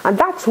body. And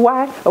that's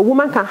why a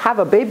woman can have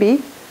a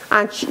baby,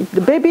 and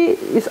the baby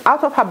is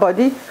out of her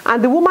body,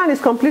 and the woman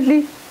is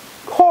completely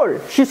whole.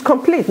 She's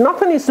complete.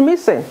 Nothing is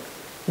missing.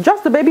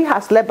 Just the baby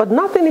has left, but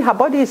nothing in her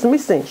body is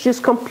missing. She's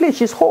complete.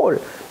 She's whole,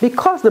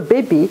 because the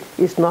baby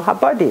is not her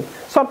body.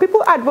 Some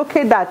people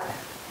advocate that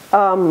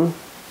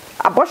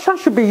abortion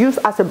should be used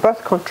as a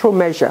birth control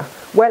measure.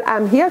 Well,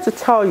 I'm here to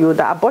tell you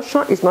that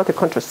abortion is not a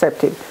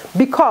contraceptive,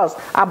 because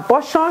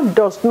abortion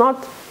does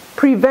not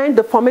prevent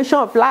the formation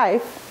of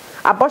life.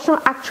 Abortion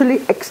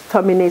actually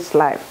exterminates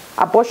life.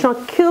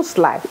 Abortion kills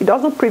life. It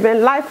doesn't prevent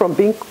life from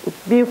being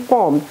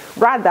formed.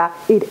 Rather,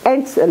 it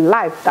ends a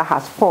life that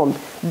has formed.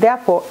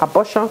 Therefore,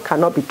 abortion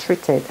cannot be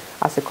treated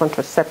as a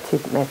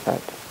contraceptive method.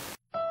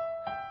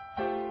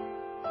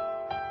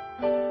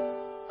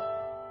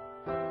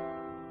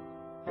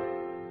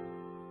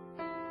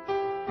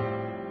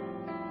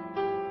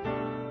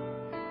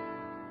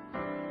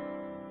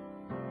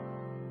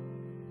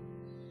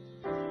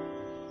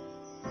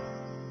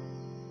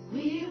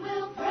 We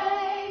will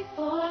pray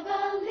for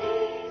the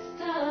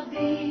least of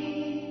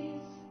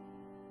these.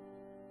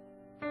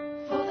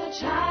 For the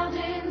child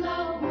in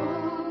the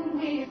womb,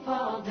 we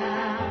fall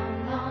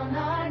down on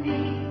our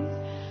knees.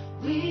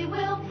 We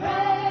will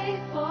pray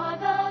for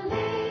the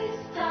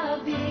least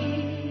of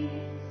these.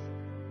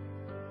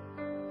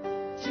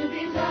 To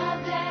be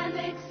loved and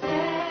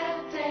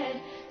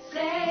accepted,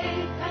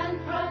 safe and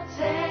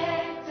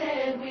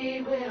protected,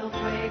 we will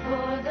pray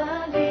for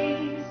the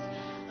least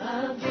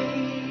of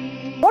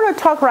these. I want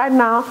to talk right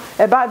now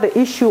about the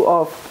issue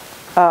of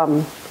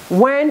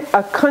when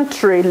a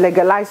country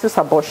legalizes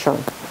abortion.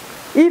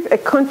 If a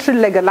country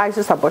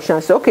legalizes abortion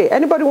and says, okay,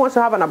 anybody who wants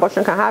to have an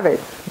abortion can have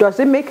it, does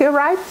it make it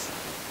right?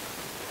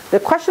 The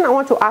question I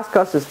want to ask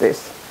us is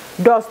this: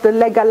 does the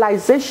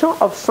legalization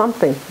of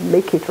something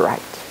make it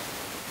right?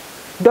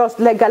 Does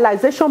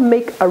legalization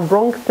make a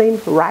wrong thing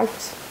right?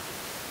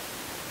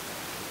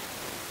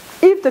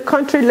 If the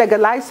country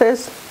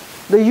legalizes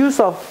the use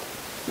of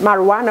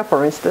marijuana,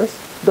 for instance,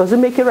 does it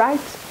make it right?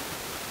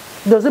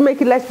 Does it make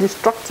it less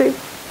destructive?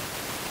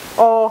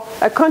 Or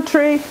a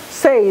country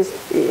says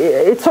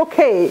it's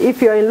okay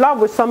if you're in love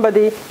with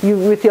somebody,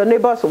 with your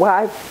neighbor's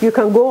wife, you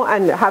can go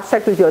and have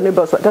sex with your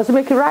neighbor's wife. Does it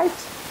make it right?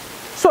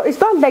 So it's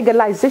not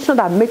legalization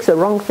that makes a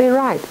wrong thing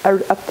right.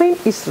 A thing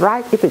is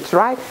right if it's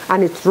right,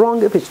 and it's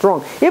wrong if it's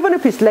wrong. Even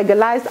if it's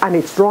legalized and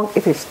it's wrong,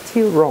 it is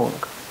still wrong.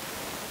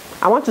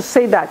 I want to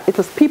say that it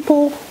is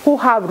people who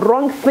have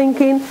wrong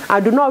thinking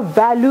and do not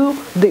value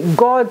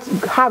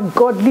have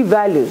godly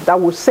values that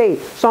will say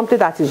something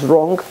that is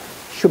wrong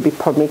should be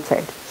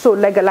permitted. So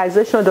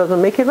legalization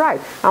doesn't make it right.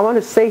 I want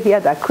to say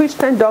here that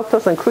Christian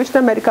doctors and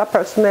Christian medical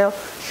personnel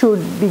should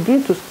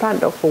begin to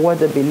stand up for what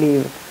they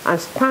believe, and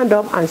stand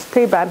up and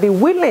stay by, be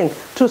willing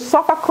to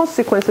suffer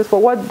consequences for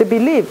what they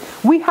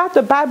believe. We have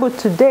the Bible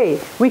today.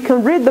 We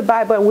can read the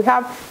Bible, and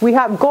we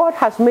have God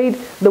has made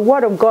the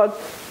Word of God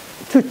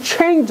to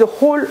change the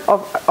whole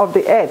of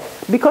the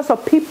earth because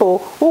of people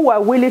who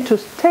are willing to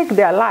stake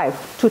their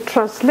life to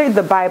translate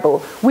the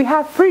Bible. We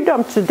have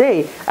freedom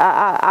today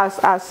as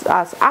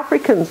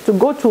Africans to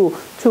go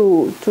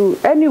to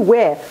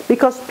anywhere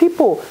because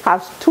people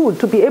have stood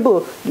to be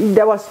able.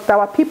 There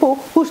were people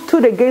who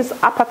stood against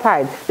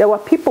apartheid. There were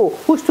people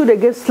who stood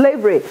against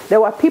slavery. There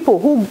were people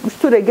who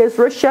stood against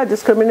racial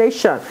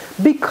discrimination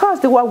because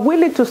they were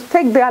willing to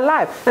stake their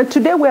life. And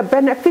today we are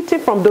benefiting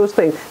from those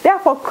things.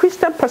 Therefore,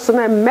 Christian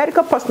personnel,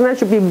 medical personnel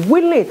should be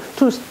willing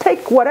to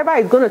take whatever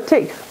it's going to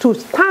take to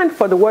stand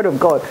for the Word of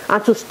God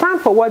and to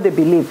stand for what they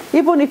believe,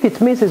 even if it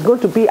means it's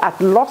going to be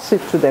at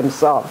losses to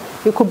themselves.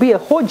 It could be a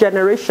whole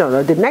generation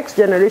or the next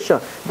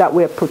generation that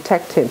we're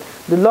protecting.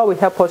 The Lord will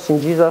help us in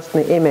Jesus'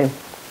 name. Amen.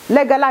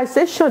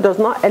 Legalization does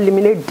not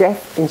eliminate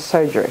death in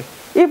surgery.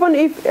 Even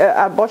if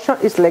abortion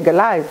is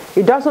legalized,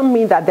 it doesn't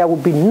mean that there will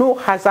be no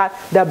hazard,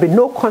 there will be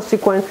no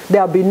consequence,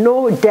 there will be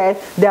no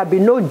death, there will be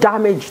no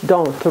damage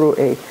done through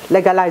it.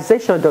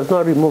 Legalization does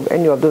not remove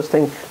any of those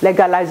things.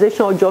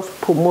 Legalization just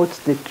promotes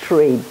the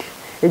trade.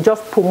 It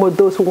just promotes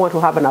those who want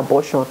to have an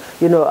abortion.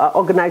 You know,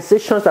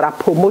 organizations that are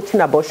promoting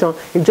abortion,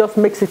 it just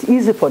makes it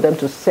easy for them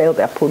to sell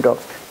their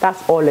products.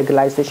 That's all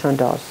legalization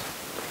does.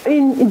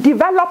 In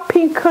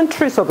developing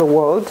countries of the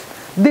world,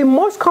 the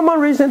most common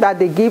reason that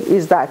they give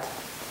is that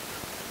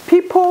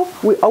people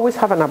will always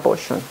have an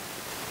abortion,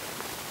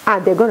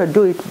 and they're going to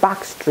do it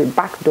back street,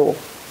 back door.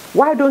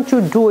 Why don't you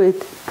do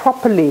it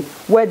properly,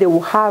 where they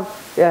will have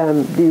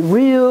the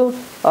real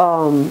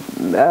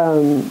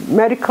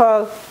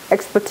medical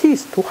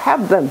expertise to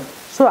help them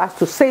so as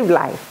to save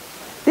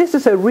life? This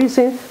is a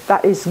reason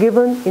that is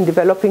given in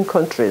developing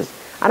countries,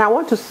 and I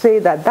want to say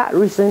that that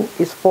reason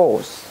is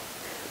false.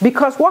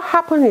 Because what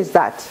happens is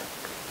that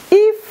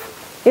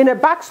if in a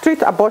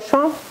backstreet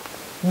abortion,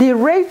 the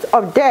rate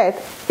of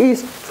death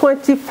is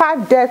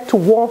 25 deaths to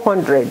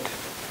 100,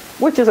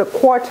 which is a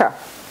quarter,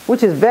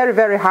 which is very,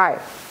 very high.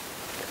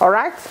 All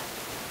right?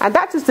 And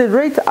that is the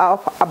rate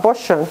of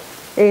abortion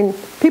in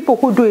people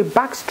who do it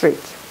backstreet.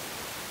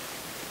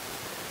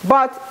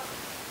 But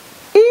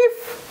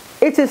if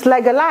it is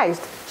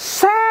legalized,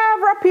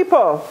 several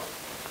people,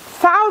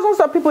 thousands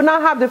of people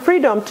now have the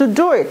freedom to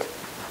do it.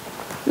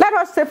 Let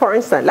us say, for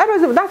instance,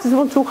 that is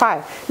even too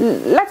high.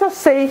 Let us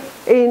say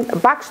in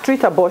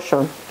backstreet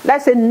abortion,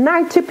 let's say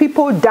 90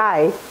 people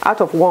die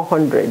out of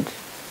 100.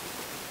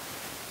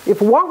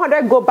 If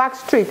 100 go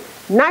backstreet,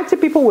 90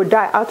 people will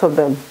die out of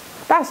them.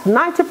 That's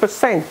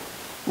 90%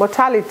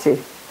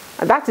 mortality.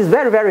 And that is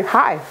very, very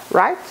high,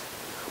 right?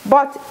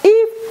 But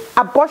if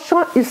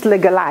abortion is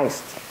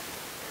legalized,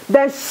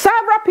 then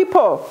several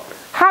people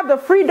have the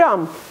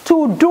freedom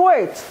to do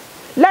it.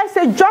 Let's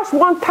say just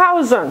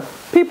 1,000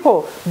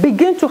 people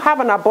begin to have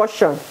an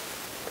abortion,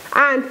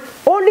 and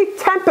only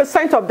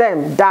 10% of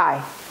them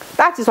die.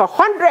 That is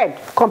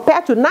 100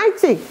 compared to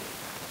 90.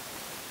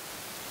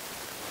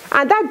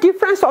 And that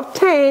difference of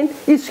 10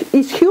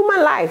 is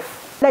human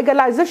life.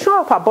 Legalization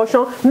of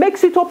abortion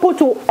makes it open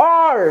to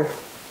all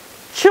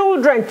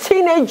children,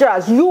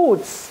 teenagers,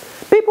 youths.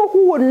 People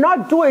who would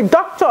not do it,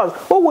 doctors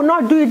who will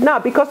not do it now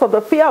because of the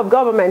fear of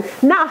government,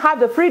 now have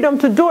the freedom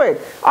to do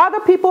it. Other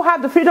people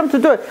have the freedom to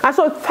do it. And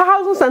so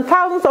thousands and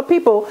thousands of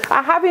people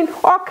are having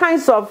all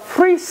kinds of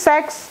free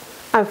sex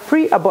and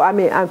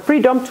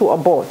freedom to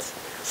abort.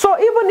 So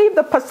even if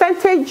the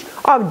percentage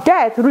of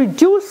death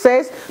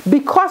reduces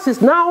because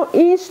it's now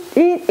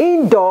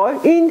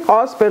indoor, in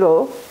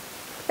hospital,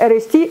 there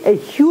is still a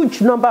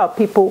huge number of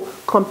people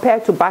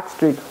compared to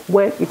backstreet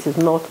when it is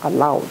not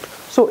allowed.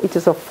 So it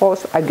is a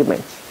false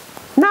argument.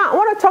 Now I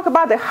want to talk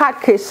about the hard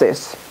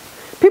cases.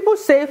 People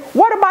say,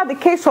 what about the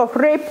case of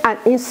rape and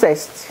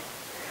incest?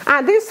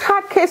 And these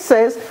hard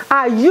cases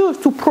are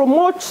used to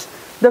promote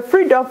the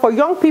freedom for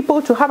young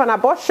people to have an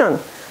abortion.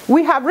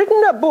 We have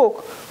written a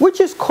book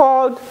which is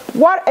called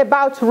What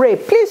About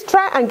Rape? Please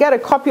try and get a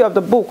copy of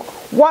the book,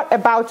 What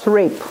About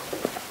Rape?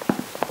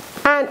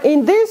 And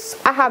in this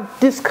I have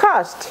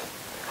discussed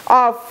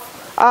of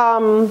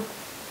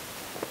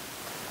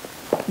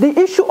the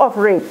issue of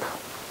rape.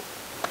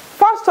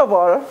 First of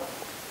all,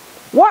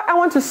 what I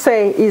want to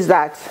say is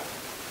that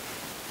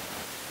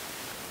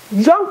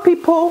young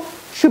people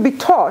should be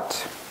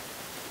taught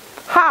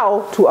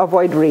how to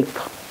avoid rape.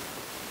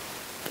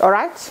 All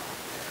right?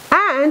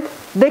 And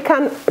they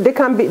can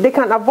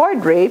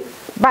avoid rape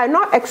by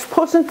not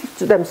exposing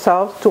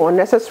themselves to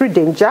unnecessary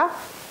danger.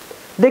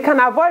 They can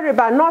avoid rape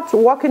by not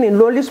walking in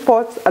lonely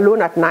spots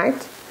alone at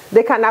night.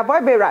 They can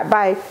avoid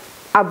by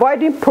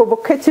avoiding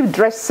provocative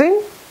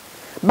dressing.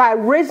 by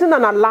raising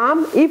an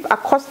alarm if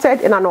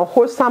accosted in an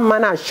unwholesome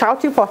manner and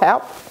shouting for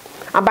help,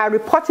 and by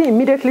reporting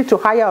immediately to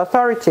higher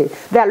authority.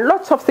 There are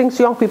lots of things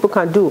young people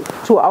can do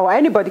or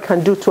anybody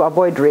can do to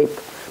avoid rape.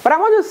 But I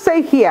want to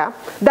say here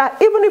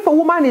that even if a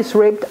woman is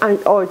raped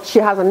or she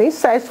has an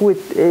incest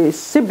with a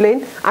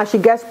sibling and she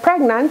gets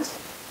pregnant,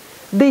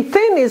 the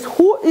thing is,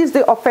 who is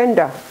the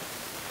offender?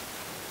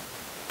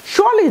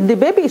 Surely the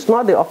baby is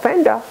not the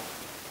offender.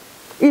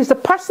 It's the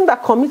person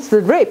that commits the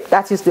rape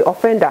that is the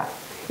offender.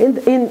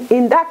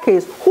 In that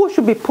case, who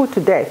should be put to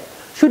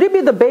death? Should it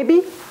be the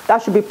baby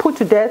that should be put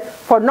to death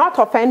for not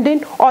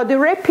offending, or the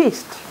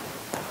rapist?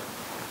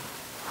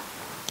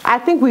 I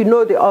think we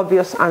know the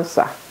obvious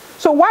answer.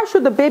 So why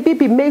should the baby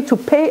be made to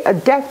pay a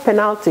death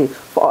penalty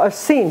for a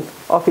sin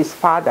of his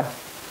father?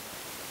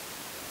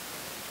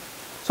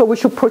 So we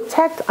should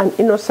protect an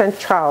innocent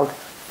child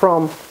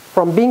from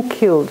being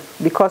killed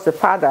because the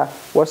father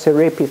was a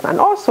rapist. And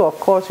also, of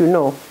course, you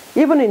know,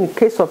 even in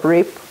case of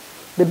rape,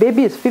 the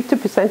baby is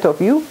 50%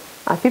 of you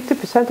and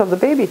 50% of the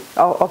baby,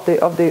 of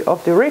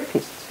the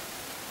rapist.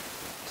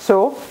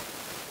 So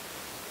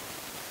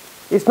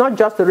it's not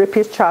just the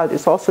rapist child,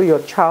 it's also your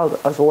child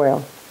as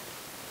well.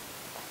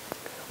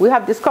 We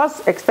have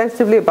discussed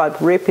extensively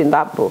about rape in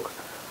that book.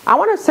 I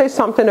want to say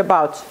something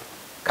about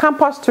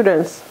campus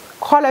students,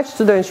 college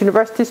students,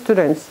 university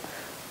students.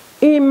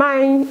 In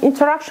my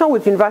interaction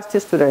with university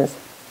students,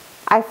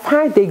 I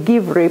find they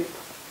give rape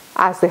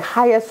as the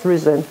highest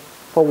reason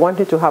for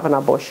wanting to have an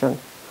abortion.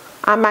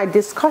 And my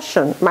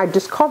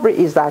discovery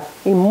is that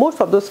in most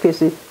of those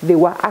cases, they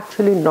were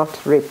actually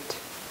not raped.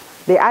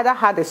 They either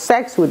had a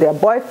sex with their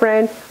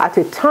boyfriend at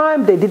a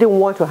time they didn't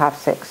want to have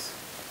sex.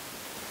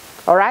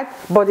 All right?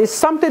 But it's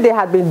something they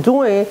had been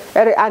doing,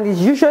 and it's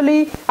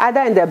usually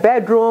either in their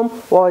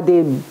bedroom or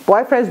the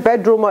boyfriend's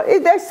bedroom, or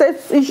there's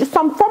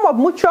some form of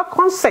mutual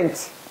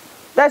consent.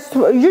 There's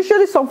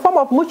usually some form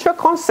of mutual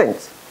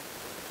consent.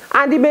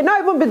 And it may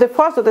not even be the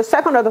first or the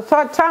second or the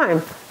third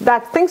time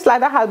that things like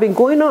that have been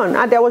going on.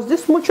 And there was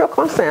this mutual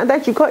consent, and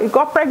then she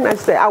got pregnant and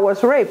said, I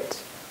was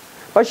raped.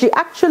 But she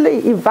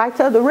actually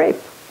invited the rape.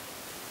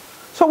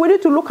 So we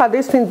need to look at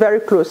this thing very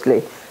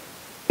closely.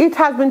 It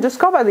has been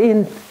discovered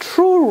in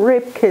true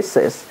rape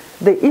cases,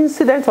 the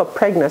incidence of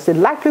pregnancy,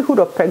 likelihood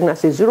of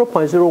pregnancy is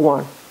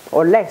 0.01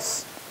 or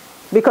less.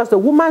 Because the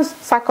woman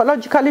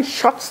psychologically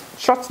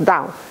shuts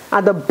down,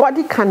 and the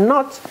body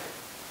cannot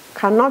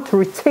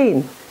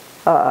retain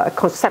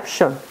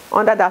conception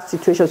under that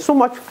situation. So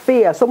much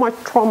fear, so much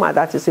trauma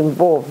that is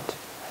involved.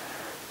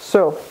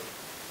 So,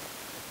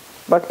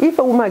 but if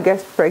a woman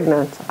gets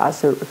pregnant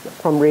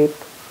from rape,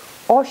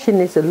 all she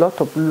needs is a lot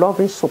of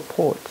loving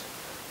support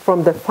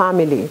from the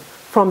family,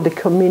 from the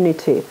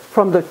community,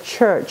 from the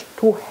church,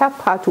 to help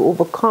her to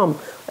overcome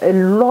a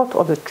lot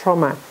of the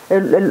trauma,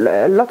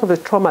 a lot of the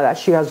trauma that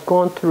she has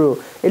gone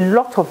through, a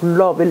lot of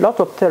love, a lot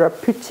of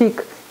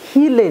therapeutic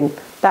healing.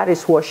 That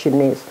is what she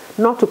needs,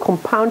 not to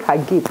compound her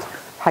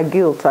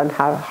guilt and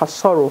her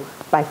sorrow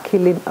by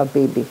killing a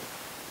baby.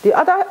 The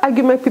other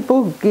argument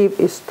people give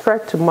is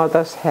threat to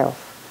mother's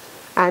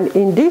health. And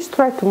in this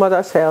threat to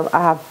mother's health,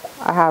 I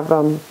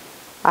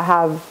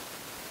have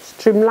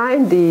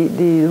streamlined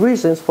the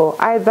reasons for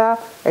either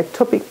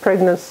ectopic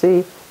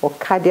pregnancy or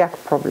cardiac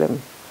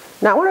problem.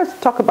 Now I want us to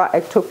talk about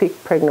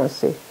ectopic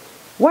pregnancy.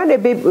 When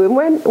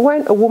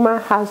a woman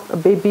has a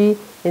baby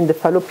in the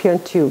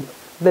fallopian tube,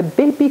 the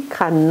baby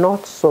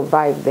cannot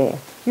survive there.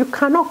 You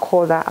cannot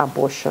call that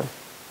abortion.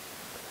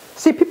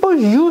 See, people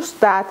use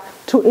that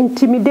to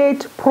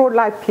intimidate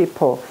pro-life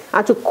people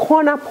and to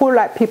corner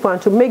pro-life people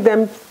and to make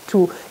them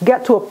to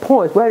get to a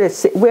point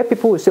where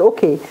people will say,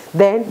 okay,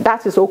 then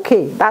that is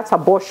okay. That's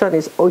abortion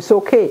is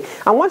okay.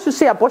 And once you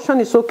say abortion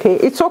is okay,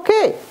 it's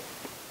okay.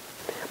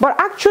 But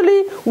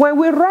actually, when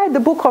we read the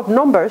book of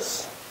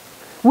Numbers,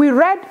 we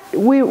read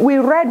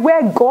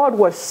where God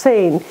was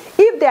saying,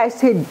 if there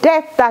is a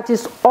death that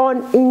is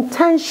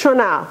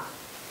unintentional,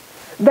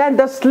 then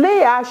the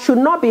slayer should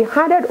not be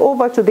handed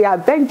over to the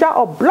avenger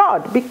of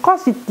blood,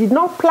 because he did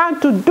not plan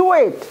to do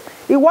it.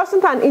 It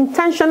wasn't an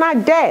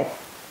intentional death,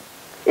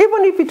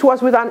 even if it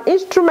was with an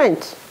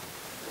instrument.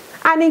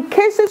 And in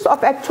cases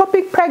of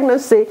ectopic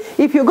pregnancy,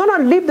 if you're going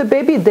to leave the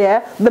baby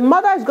there, the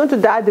mother is going to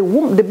die,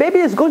 the baby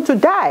is going to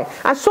die.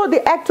 And so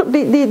the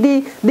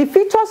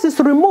fetus is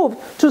removed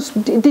to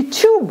the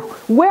tube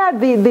where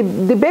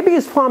the baby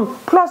is from,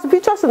 plus the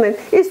fetus in it,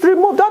 is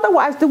removed.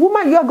 Otherwise,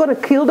 you're going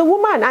to kill the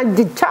woman and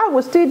the child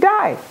will still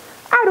die.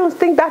 I don't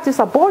think that is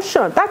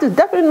abortion. That is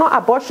definitely not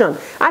abortion.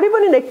 And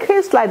even in a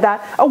case like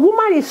that, a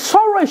woman is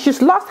sorrowing, she's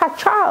lost her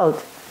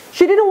child.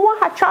 She didn't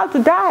want her child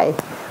to die.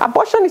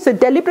 Abortion is a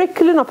deliberate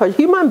killing of a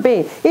human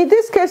being. In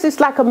this case,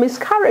 it's like a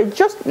miscarriage,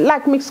 just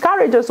like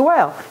miscarriage as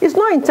well. It's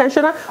not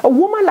intentional. A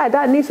woman like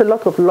that needs a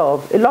lot of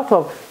love, a lot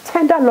of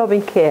tender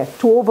loving care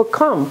to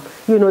overcome,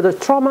 the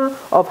trauma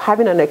of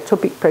having an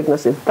ectopic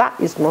pregnancy. That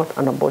is not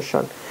an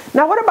abortion.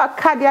 Now, what about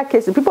cardiac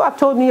cases? People have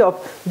told me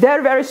of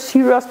very, very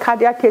serious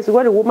cardiac cases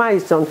where the woman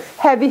is on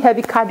heavy,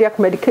 heavy cardiac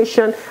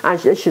medication and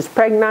she's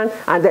pregnant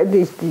and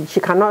then she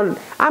cannot.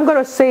 I'm going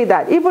to say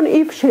that even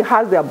if she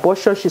has the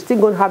abortion, she's still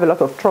going to have a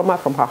lot of trauma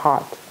from her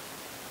heart.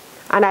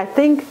 And I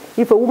think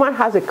if a woman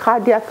has a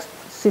cardiac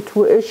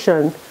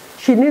situation,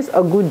 she needs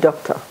a good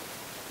doctor.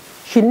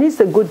 She needs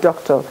a good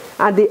doctor.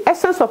 And the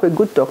essence of a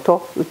good doctor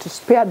is to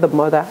spare the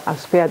mother and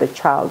spare the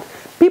child.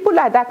 People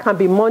like that can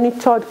be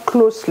monitored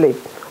closely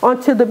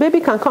until the baby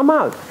can come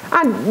out.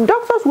 And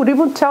doctors would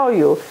even tell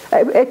you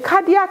a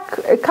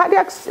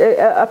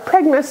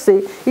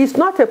pregnancy is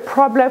not a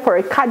problem for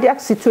a cardiac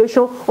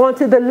situation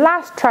until the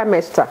last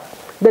trimester.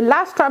 The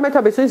last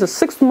trimester between the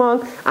 6th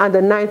month and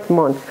the 9th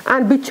month.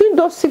 And between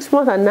those 6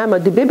 months and 9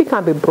 months, the baby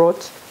can be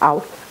brought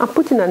out and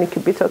put in an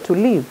incubator to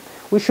live.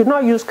 We should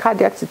not use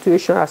cardiac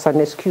situation as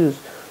an excuse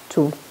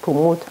to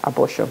promote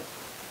abortion.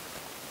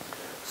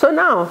 So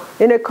now,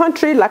 in a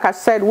country, like I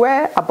said,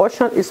 where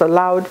abortion is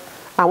allowed,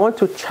 I want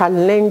to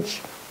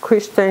challenge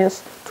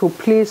Christians to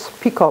please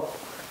speak up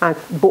and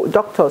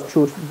doctors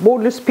to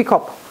boldly speak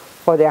up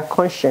for their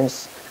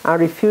conscience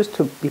and refuse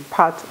to be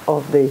part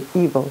of the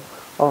evil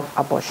of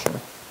abortion.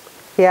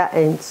 Here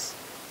ends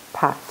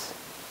part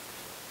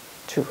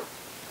 2.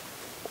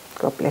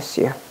 God bless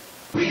you.